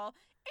 first of all.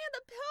 And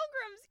the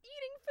Pilgrims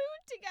eating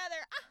food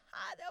together.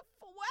 Aha, the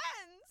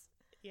friends.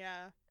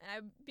 Yeah. And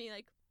I'd be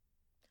like,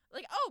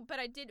 Like, but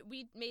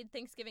we made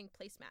Thanksgiving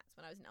placemats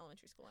when I was in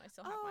elementary school, and I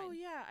still have Oh mine.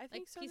 yeah, I Like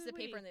think so. pieces did of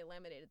paper, we. and they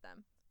laminated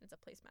them. It's a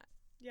placemat.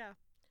 Yeah.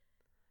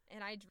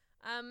 And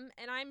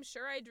and I'm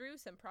sure I drew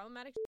some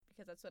problematic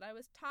because that's what I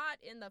was taught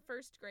in the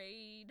first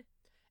grade.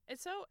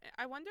 It's so.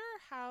 I wonder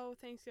how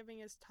Thanksgiving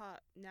is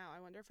taught now. I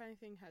wonder if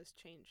anything has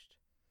changed.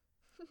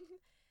 Today,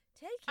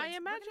 kids, I we're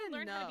imagine gonna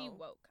learn how to be no.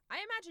 woke. I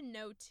imagine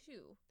no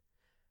too.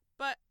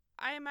 But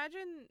I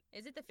imagine.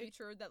 Is it the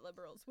future that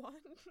liberals want?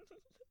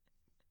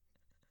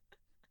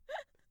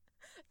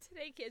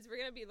 Today, kids, we're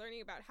gonna be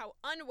learning about how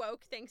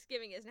unwoke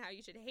Thanksgiving is and how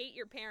you should hate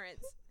your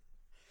parents.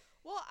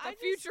 Well, The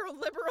future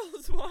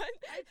liberals want.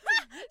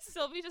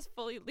 Sylvie just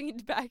fully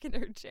leaned back in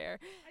her chair.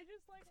 I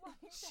just like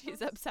lying She's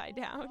down upside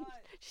so down. much.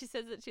 She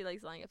says that she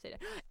likes lying upside down.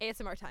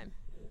 ASMR time.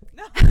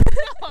 No,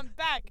 no, I'm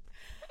back.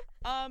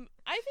 I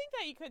think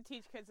that you could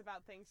teach kids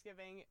about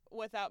Thanksgiving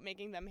without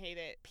making them hate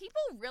it. People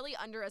really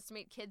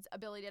underestimate kids'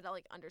 ability to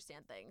like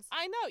understand things.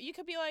 I know. You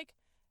could be like,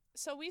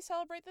 so we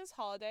celebrate this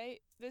holiday.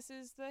 This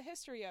is the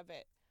history of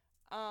it.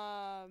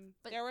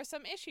 But there were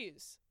some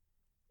issues,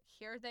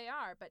 here they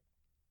are,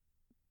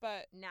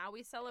 but now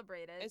we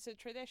celebrate it. it's a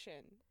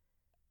tradition.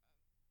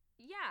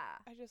 Yeah.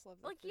 I just love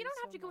that. Like, you food don't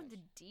have so to go much. into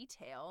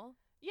detail.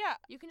 Yeah,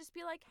 You can just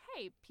be like,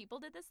 hey, people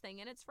did this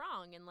thing and it's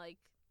wrong. And, like,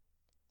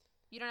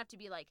 you don't have to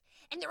be like,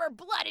 and there were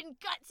blood and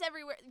guts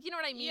everywhere. You know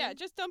what I mean? yeah.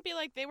 Just don't be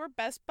like they were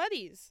best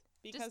buddies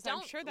because I'm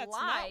don't sure that's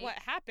lie not what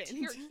happened. to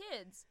your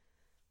kids.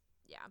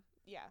 Yeah.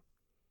 Yeah.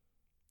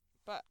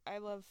 But I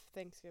love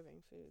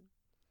Thanksgiving food.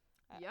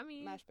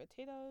 Yummy. Mashed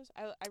potatoes.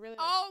 I really.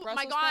 Oh, like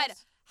my Brussels God.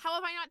 sprouts. How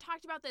have I not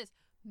talked about this?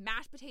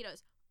 Mashed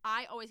potatoes.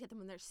 I always get them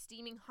when they're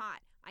steaming hot.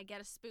 I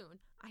get a spoon.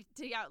 I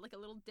dig out like a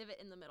little divot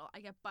in the middle. I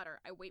get butter.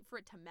 I wait for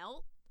it to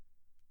melt.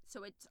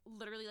 So it's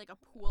literally like a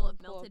pool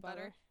of melted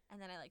butter. And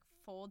then I like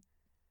fold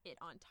it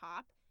on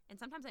top. And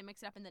sometimes I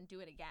mix it up and then do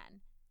it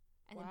again.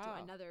 And then do Wow.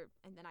 another.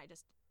 And then I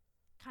just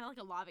kind of like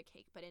a lava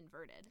cake, but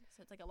inverted.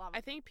 So it's like a lava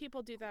I think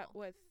people do that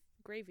Cool. with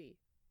gravy.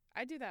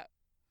 I do that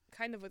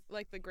kind of with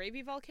like the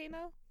gravy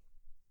volcano.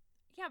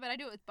 Yeah, but I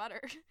do it with butter.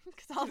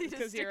 Because I'll eat a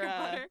 'Cause stick you're, of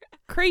butter.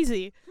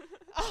 Crazy.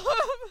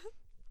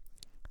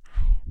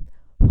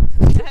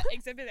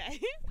 Exhibit A.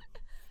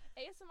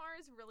 ASMR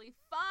is really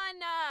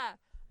fun.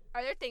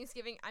 Are there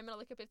Thanksgiving? I'm going to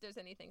look up if there's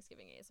any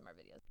Thanksgiving ASMR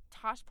videos.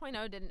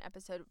 Tosh.0 did an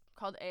episode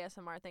called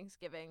ASMR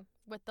Thanksgiving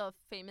with the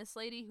famous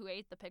lady who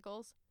ate the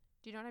pickles.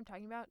 Do you know what I'm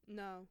talking about?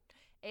 No.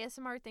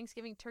 ASMR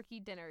Thanksgiving turkey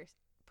dinners,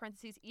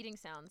 parentheses, eating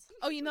sounds.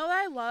 Oh, you know what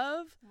I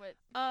love? What?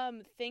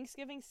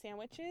 Thanksgiving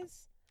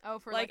sandwiches. Oh,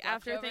 for like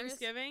after leftovers?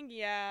 Thanksgiving,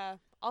 yeah.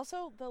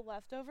 Also, the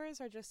leftovers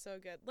are just so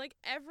good. Like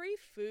every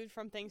food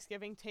from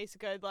Thanksgiving tastes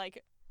good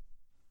like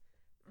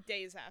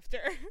days after.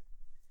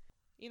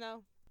 You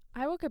know?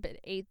 I woke up at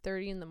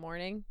 8:30 in the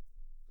morning.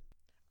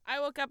 I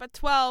woke up at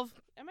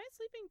 12. Am I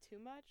sleeping too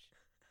much?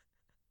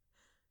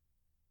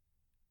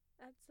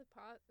 That's a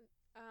pot.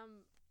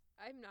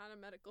 I'm not a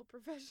medical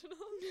professional.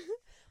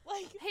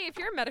 Like, Hey, if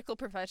you're a medical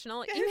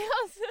professional, email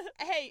us.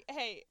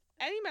 hey,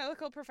 any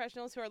medical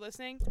professionals who are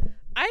listening,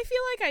 I feel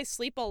like I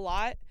sleep a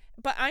lot,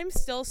 but I'm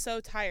still so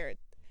tired.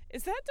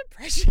 Is that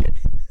depression?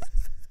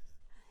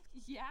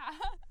 Yeah.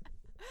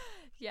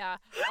 Yeah.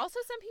 Also,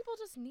 some people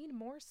just need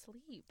more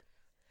sleep.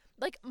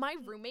 Like my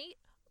roommate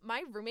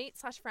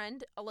 /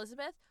 friend,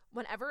 Elizabeth,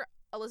 whenever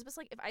Elizabeth's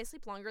like, if I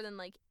sleep longer than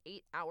like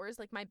 8 hours,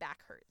 like my back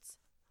hurts.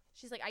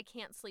 She's like, I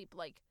can't sleep.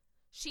 Like,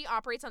 she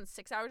operates on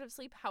 6 hours of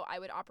sleep how I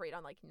would operate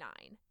on like 9.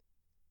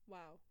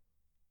 Wow.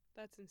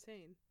 That's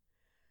insane.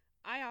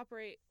 I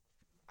operate.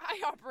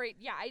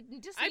 Yeah, I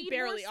just I need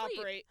barely more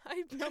sleep.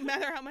 operate. No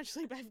matter how much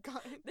sleep I've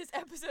gotten. This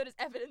episode is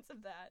evidence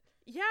of that.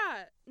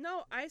 Yeah.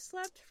 No, I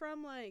slept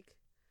from like,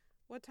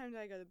 what time did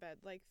I go to bed?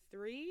 Like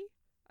 3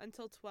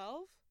 until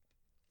 12?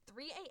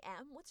 3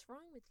 a.m.? What's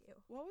wrong with you?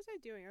 What was I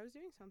doing? I was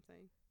doing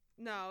something.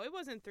 No, it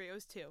wasn't 3. It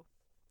was 2.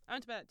 I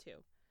went to bed at 2.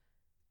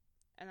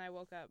 And I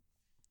woke up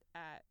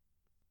at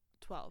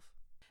 12.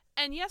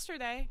 And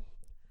yesterday,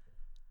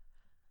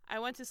 I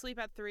went to sleep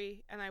at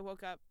 3 and I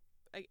woke up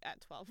like,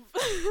 at 12.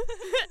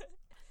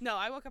 No,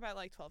 I woke up at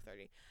like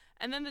 12:30.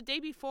 And then the day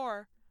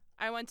before,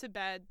 I went to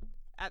bed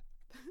at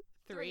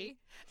 3.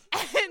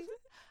 And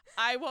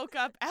I woke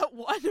up at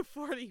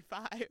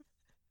 1:45.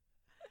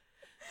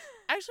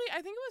 Actually,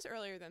 I think it was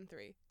earlier than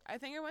 3. I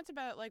think I went to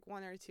bed at like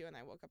 1 or 2 and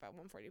I woke up at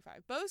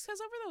 1:45. But it was because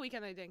over the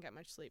weekend I didn't get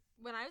much sleep.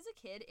 When I was a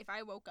kid, if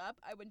I woke up,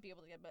 I wouldn't be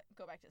able to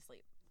go back to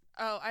sleep.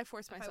 Oh, I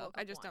force If I myself. woke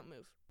I up just 1. don't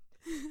move.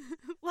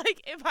 Like,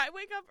 if I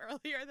wake up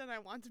earlier than I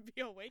want to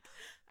be awake,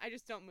 I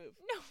just don't move.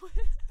 No.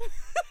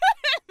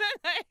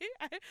 And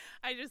then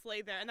I just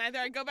lay there. And either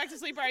I go back to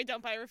sleep or I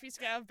don't, but I refuse to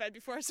get out of bed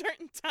before a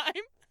certain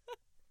time.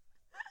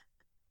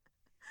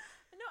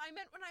 No, I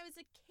meant when I was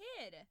a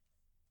kid.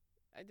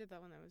 I did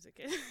that when I was a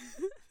kid.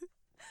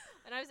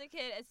 When I was a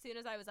kid, as soon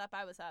as I was up,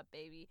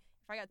 baby.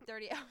 If I got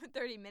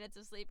 30 minutes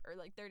of sleep or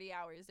like 30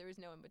 hours, there was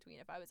no in between.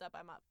 If I was up,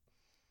 I'm up.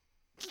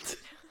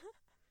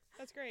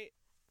 That's great.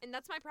 And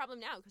that's my problem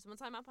now, because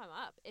once I'm up, I'm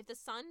up. If the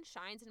sun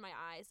shines in my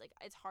eyes, like,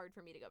 it's hard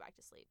for me to go back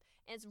to sleep.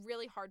 And it's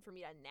really hard for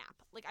me to nap.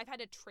 Like, I've had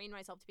to train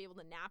myself to be able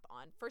to nap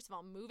on, first of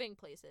all, moving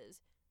places.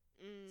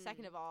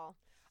 Second of all,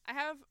 I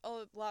have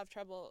a lot of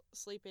trouble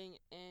sleeping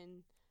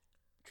in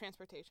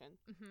transportation.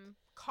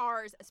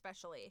 Cars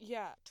especially.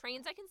 Yeah.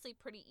 Trains I can sleep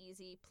pretty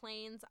easy.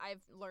 Planes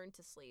I've learned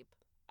to sleep.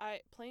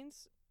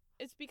 Planes,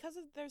 it's because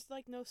there's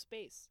like no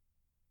space.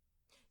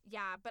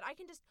 Yeah, but I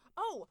can just...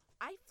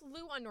 I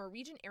flew on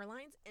Norwegian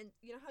Airlines, and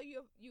you know how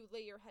you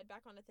lay your head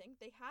back on a thing?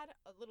 They had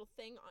a little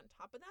thing on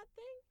top of that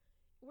thing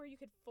where you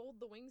could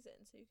fold the wings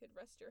in so you could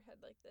rest your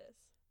head like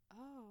this.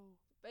 Oh.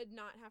 But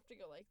not have to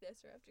go like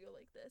this or have to go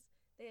like this.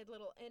 They had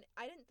little... And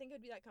I didn't think it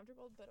would be that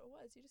comfortable, but it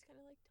was. You just kind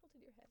of like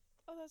tilted your head.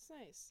 Oh, that's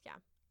nice. Yeah.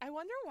 I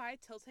wonder why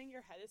tilting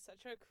your head is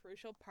such a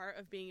crucial part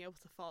of being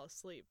able to fall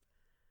asleep.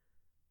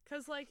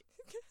 Because, like...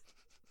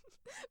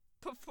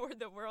 Before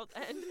the world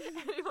ends,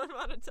 anyone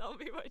want to tell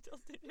me why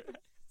tilting your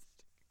head?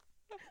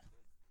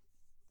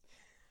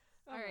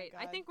 All right,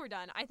 I think we're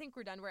done.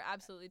 We're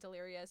absolutely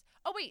delirious.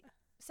 Oh, wait.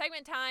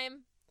 Segment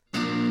time.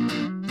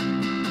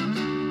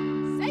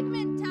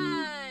 Segment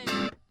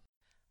time.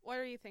 What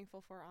are you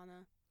thankful for,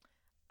 Anna?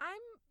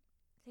 I'm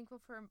thankful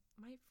for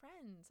my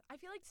friends. I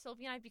feel like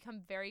Sylvie and I have become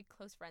very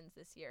close friends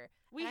this year.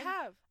 We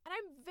have. And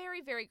I'm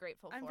very, very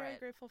grateful for it. I'm very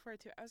grateful for it,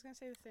 too. I was going to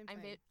say the same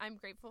thing. I'm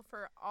grateful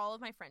for all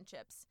of my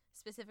friendships,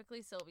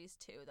 specifically Sylvie's,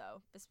 too,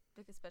 though,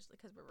 especially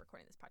because we're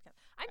recording this podcast.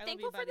 I'm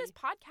thankful for this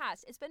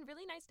podcast. It's been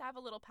really nice to have a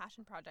little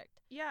passion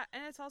project. Yeah,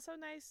 and it's also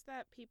nice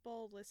that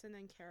people listen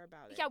and care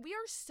about it. Yeah, we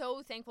are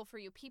so thankful for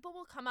you. People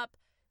will come up.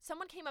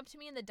 Someone came up to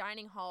me in the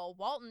dining hall.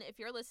 Walton, if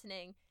you're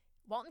listening,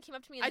 Walton came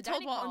up to me in the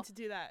dining hall. I told Walton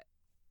to do that.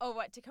 Oh,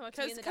 what? To come up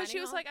to me in the dining hall? Because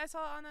she was like, I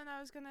saw Anna and I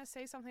was going to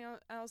say something.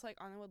 And I was like,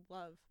 Anna would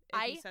love if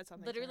you said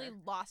something. I literally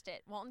lost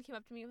it. Walton came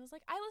up to me and was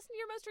like, I listened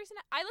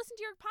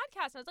to your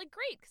podcast. And I was like,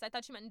 great. Because I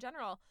thought she meant in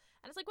general.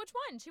 And I was like, which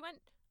one? She went,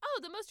 oh,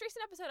 the most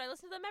recent episode. I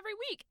listen to them every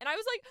week. And I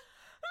was like,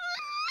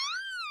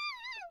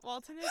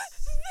 Walton is...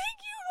 Thank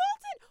you,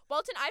 Walton.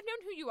 Walton, I've known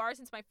who you are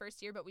since my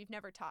first year, but we've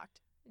never talked.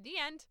 The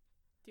end.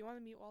 Do you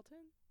want to meet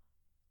Walton?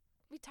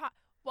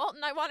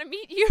 Walton, I want to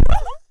meet you.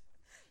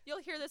 You'll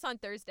hear this on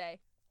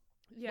Thursday.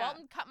 Yeah.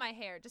 Walton cut my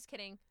hair. Just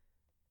kidding.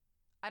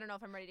 I don't know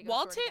if I'm ready to go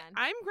short again.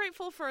 I'm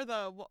grateful for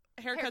the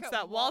haircuts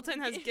that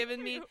Walton has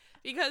given me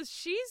because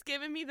she's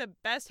given me the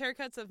best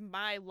haircuts of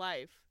my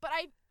life. But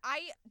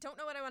I don't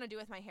know what I want to do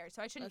with my hair,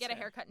 so I shouldn't get a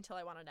haircut until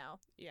I want to know.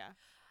 Yeah.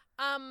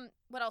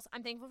 What else?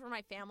 I'm thankful for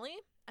my family.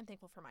 I'm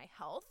thankful for my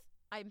health.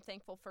 I'm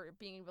thankful for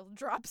being able to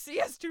drop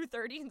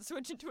CS230 and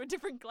switch into a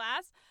different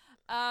class.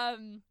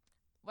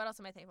 What else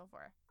am I thankful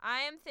for?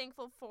 I am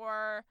thankful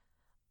for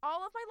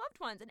all of my loved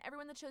ones and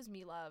everyone that shows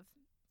me love.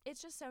 It's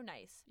just so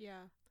nice.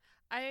 Yeah.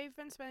 I've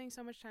been spending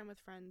so much time with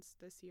friends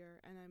this year,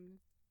 and I'm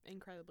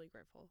incredibly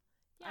grateful.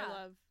 Yeah. I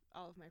love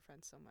all of my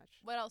friends so much.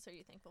 What else are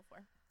you thankful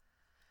for?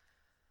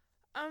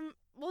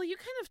 Well, you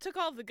kind of took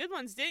all of the good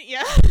ones, didn't you?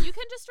 You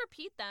can just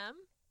repeat them.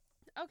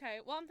 Okay.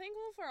 Well, I'm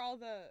thankful for all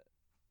the,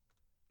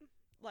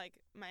 like,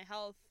 my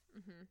health.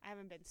 I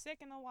haven't been sick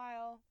in a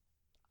while.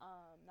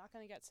 Not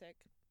gonna get sick.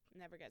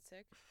 Never get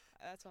sick.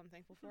 That's what I'm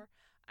thankful for.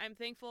 I'm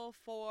thankful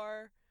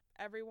for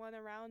everyone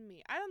around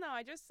me. I don't know.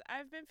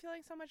 I've been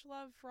feeling so much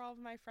love for all of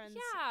my friends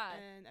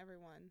and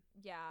everyone.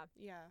 Yeah.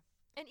 Yeah.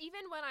 And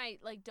even when I,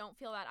 like, don't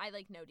feel that, I,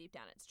 like, know deep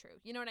down it's true.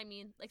 You know what I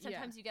mean? Like,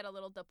 sometimes you get a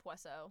little de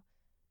poisson,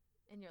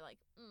 and you're like,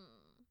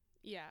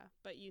 Yeah,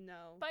 but you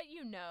know.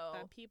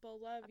 That people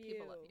love you.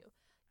 People love you.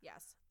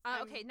 Yes.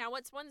 Okay, now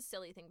what's one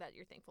silly thing that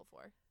you're thankful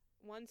for?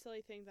 One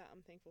silly thing that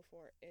I'm thankful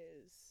for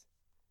is,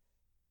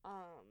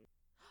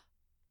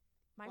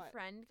 My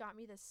friend got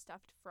me this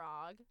stuffed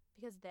frog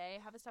because they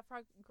have a stuffed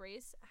frog.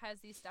 Grace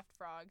has these stuffed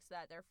frogs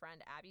that their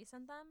friend Abby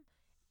sent them.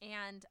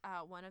 And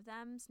one of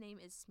them's name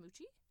is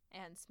Smoochie.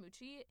 And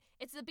Smoochie,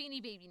 it's the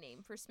Beanie Baby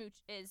name for Smooch.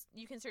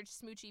 You can search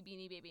Smoochie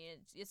Beanie Baby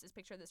and it's this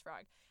picture of this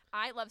frog.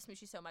 I love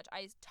Smoochie so much.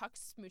 I tuck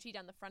Smoochie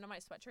down the front of my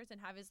sweatshirts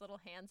and have his little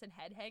hands and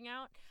head hang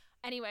out.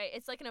 Anyway,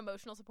 it's like an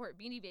emotional support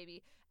Beanie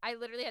Baby. I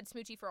literally had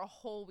Smoochie for a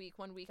whole week.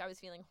 One week I was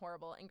feeling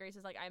horrible. And Grace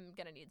is like, I'm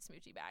going to need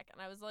Smoochie back.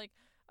 And I was like,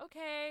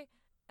 okay.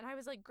 And I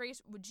was like,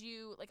 Grace, would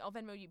you, like, I'll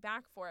Venmo you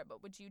back for it,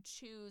 but would you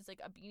choose, like,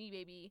 a Beanie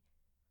Baby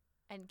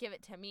and give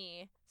it to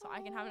me so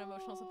I can have an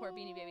emotional support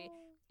Beanie Baby?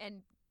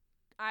 And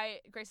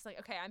Grace is like,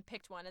 okay, I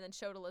picked one, and then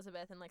showed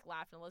Elizabeth and, like,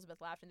 laughed, and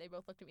Elizabeth laughed, and they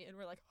both looked at me and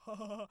were like, ha,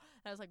 ha, ha. And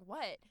I was like,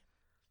 what? I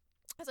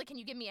was like, can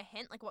you give me a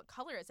hint? Like, what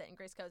color is it? And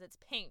Grace goes, it's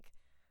pink.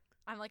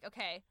 I'm like,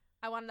 okay,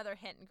 I want another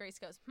hint. And Grace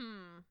goes,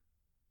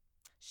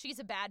 she's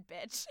a bad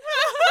bitch.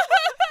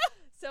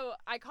 So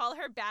I call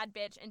her Bad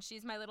Bitch, and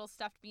she's my little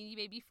stuffed Beanie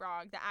Baby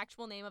frog. The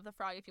actual name of the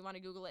frog, if you want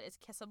to Google it, is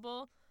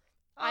Kissable.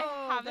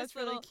 That's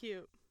really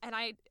cute. And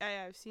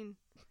I've seen.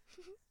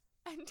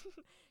 And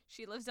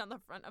she lives on the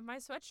front of my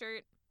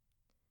sweatshirt.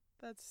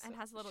 And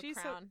has a little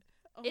crown.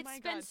 It's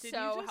been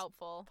so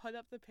helpful. Put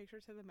up the picture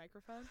to the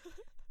microphone.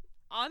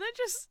 Anna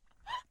just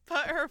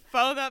put her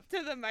phone up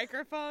to the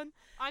microphone.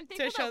 I'm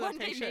thinking that one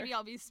day maybe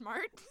I'll be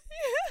smart.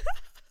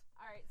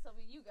 All right,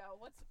 Sylvie, you go.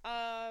 What's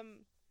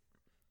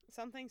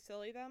Something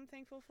silly that I'm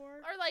thankful for?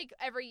 Or like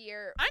every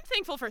year. I'm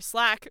thankful for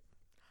Slack.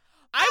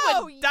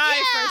 I would die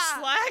yeah! for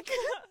Slack.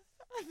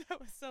 That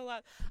was so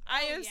loud.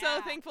 I am so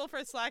yeah. thankful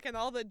for Slack and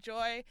all the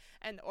joy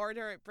and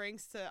order it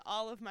brings to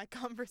all of my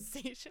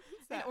conversations.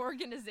 And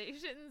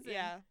organizations. And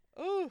Yeah.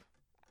 Ooh.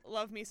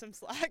 Love me some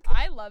Slack.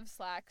 I love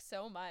Slack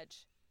so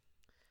much.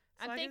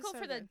 I'm Slack is thankful so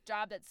for the good.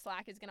 job that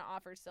Slack is going to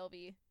offer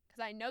Sylvie.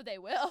 Because I know they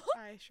will.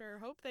 I sure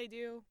hope they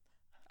do.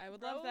 I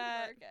would love Road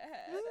that. work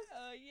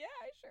ahead. Yeah,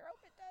 I sure hope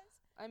it does.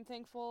 I'm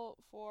thankful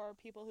for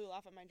people who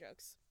laugh at my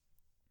jokes.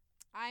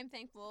 I'm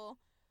thankful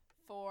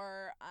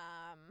for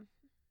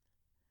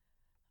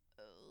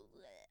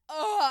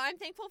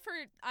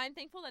I'm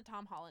thankful that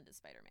Tom Holland is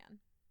Spider-Man.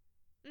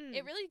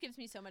 It really gives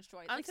me so much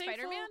joy. I'm Like thankful-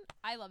 Spider-Man,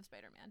 I love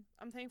Spider-Man.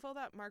 I'm thankful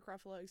that Mark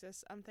Ruffalo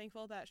exists. I'm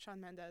thankful that Shawn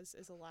Mendes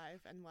is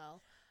alive and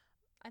well.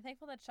 I'm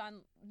thankful that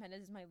Shawn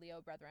Mendes is my Leo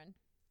brethren.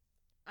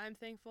 I'm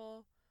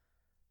thankful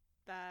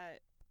that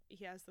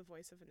he has the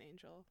voice of an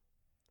angel.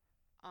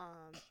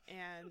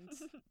 And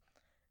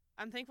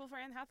I'm thankful for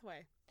Anne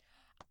Hathaway.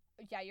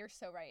 Yeah, you're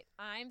so right.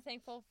 I'm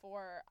thankful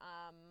for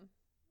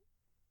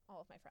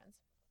all of my friends,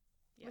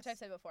 which I've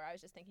said before. I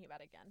was just thinking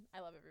about it again. I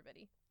love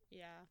everybody.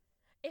 Yeah.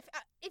 If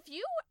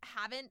you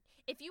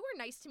were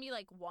nice to me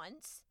like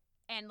once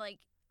and like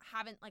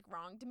haven't like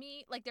wronged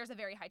me, like there's a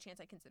very high chance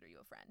I consider you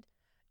a friend.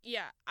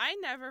 Yeah, I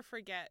never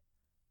forget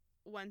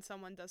when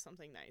someone does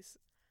something nice.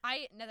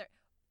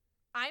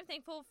 I'm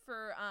thankful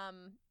for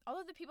all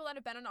of the people that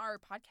have been on our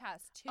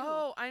podcast too.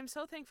 Oh, I'm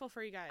so thankful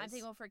for you guys. I'm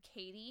thankful for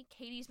Katie.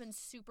 Katie's been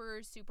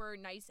super, super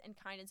nice and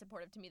kind and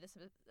supportive to me this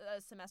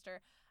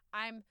semester.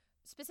 I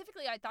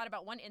thought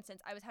about one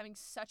instance. I was having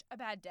such a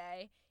bad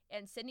day,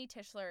 and Sydney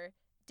Tischler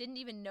didn't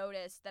even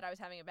notice that I was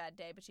having a bad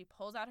day, but she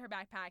pulls out her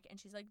backpack and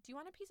she's like, "Do you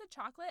want a piece of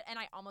chocolate?" And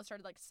I almost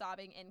started like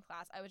sobbing in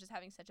class. I was just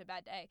having such a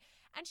bad day.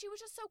 And she was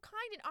just so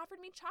kind and offered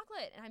me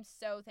chocolate, and I'm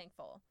so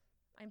thankful.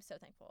 I'm so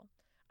thankful.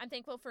 I'm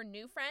thankful for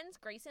new friends,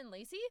 Grayson,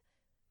 Lacey,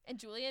 and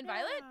Julia and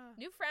Violet. Yeah.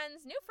 New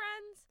friends.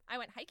 I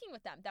went hiking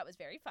with them. That was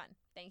very fun.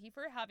 Thank you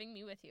for having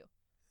me with you.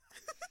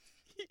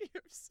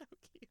 You're so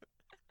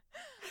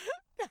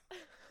cute.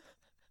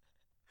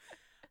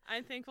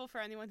 I'm thankful for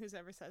anyone who's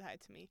ever said hi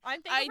to me.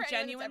 I'm thankful for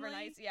anyone that's ever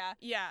nice. Yeah.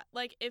 Yeah,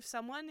 like if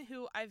someone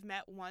who I've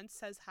met once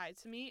says hi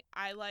to me,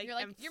 I like You're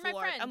like, am "You're my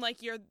floored. friend." I'm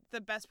like, "You're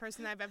the best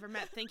person I've ever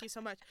met. Thank you so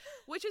much."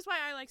 Which is why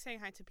I like saying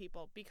hi to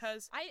people,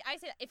 because I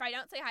say if I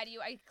don't say hi to you,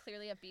 I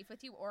clearly have beef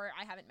with you, or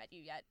I haven't met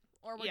you yet,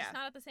 or we're just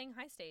not at the saying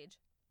hi stage.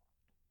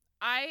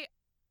 I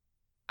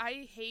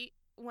hate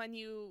when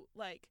you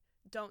like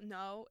don't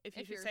know if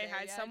you should you're say there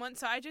hi to yet. someone,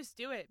 so I just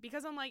do it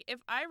because I'm like, if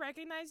I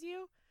recognize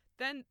you,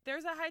 then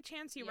there's a high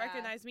chance you Yeah.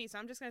 recognize me, so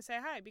I'm just gonna say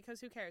hi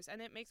because who cares?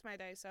 And it makes my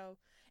day. So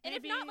And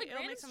if maybe not, like it'll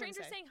random make someone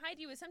strangers say. saying hi to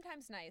you is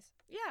sometimes nice.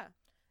 Yeah,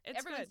 it's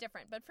Everyone's good.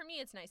 different, but for me,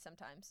 it's nice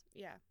sometimes.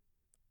 Yeah.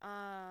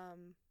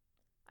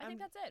 I think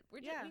that's it.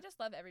 We just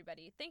love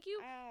everybody. Thank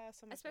you,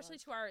 So much especially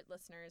love. to our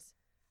listeners.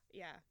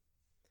 Yeah.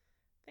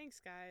 Thanks,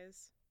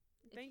 guys.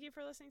 Thank you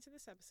for listening to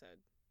this episode.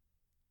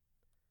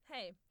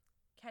 Hey,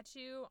 catch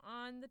you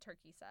on the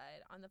turkey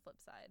side, on the flip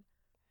side.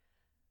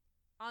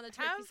 On the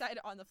turkey side,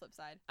 on the flip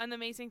side. An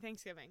amazing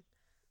Thanksgiving.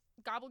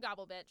 Gobble,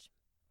 gobble, bitch.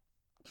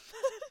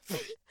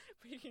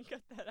 We can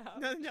cut that out.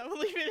 No,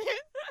 leave it in.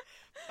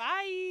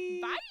 Bye.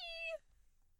 Bye.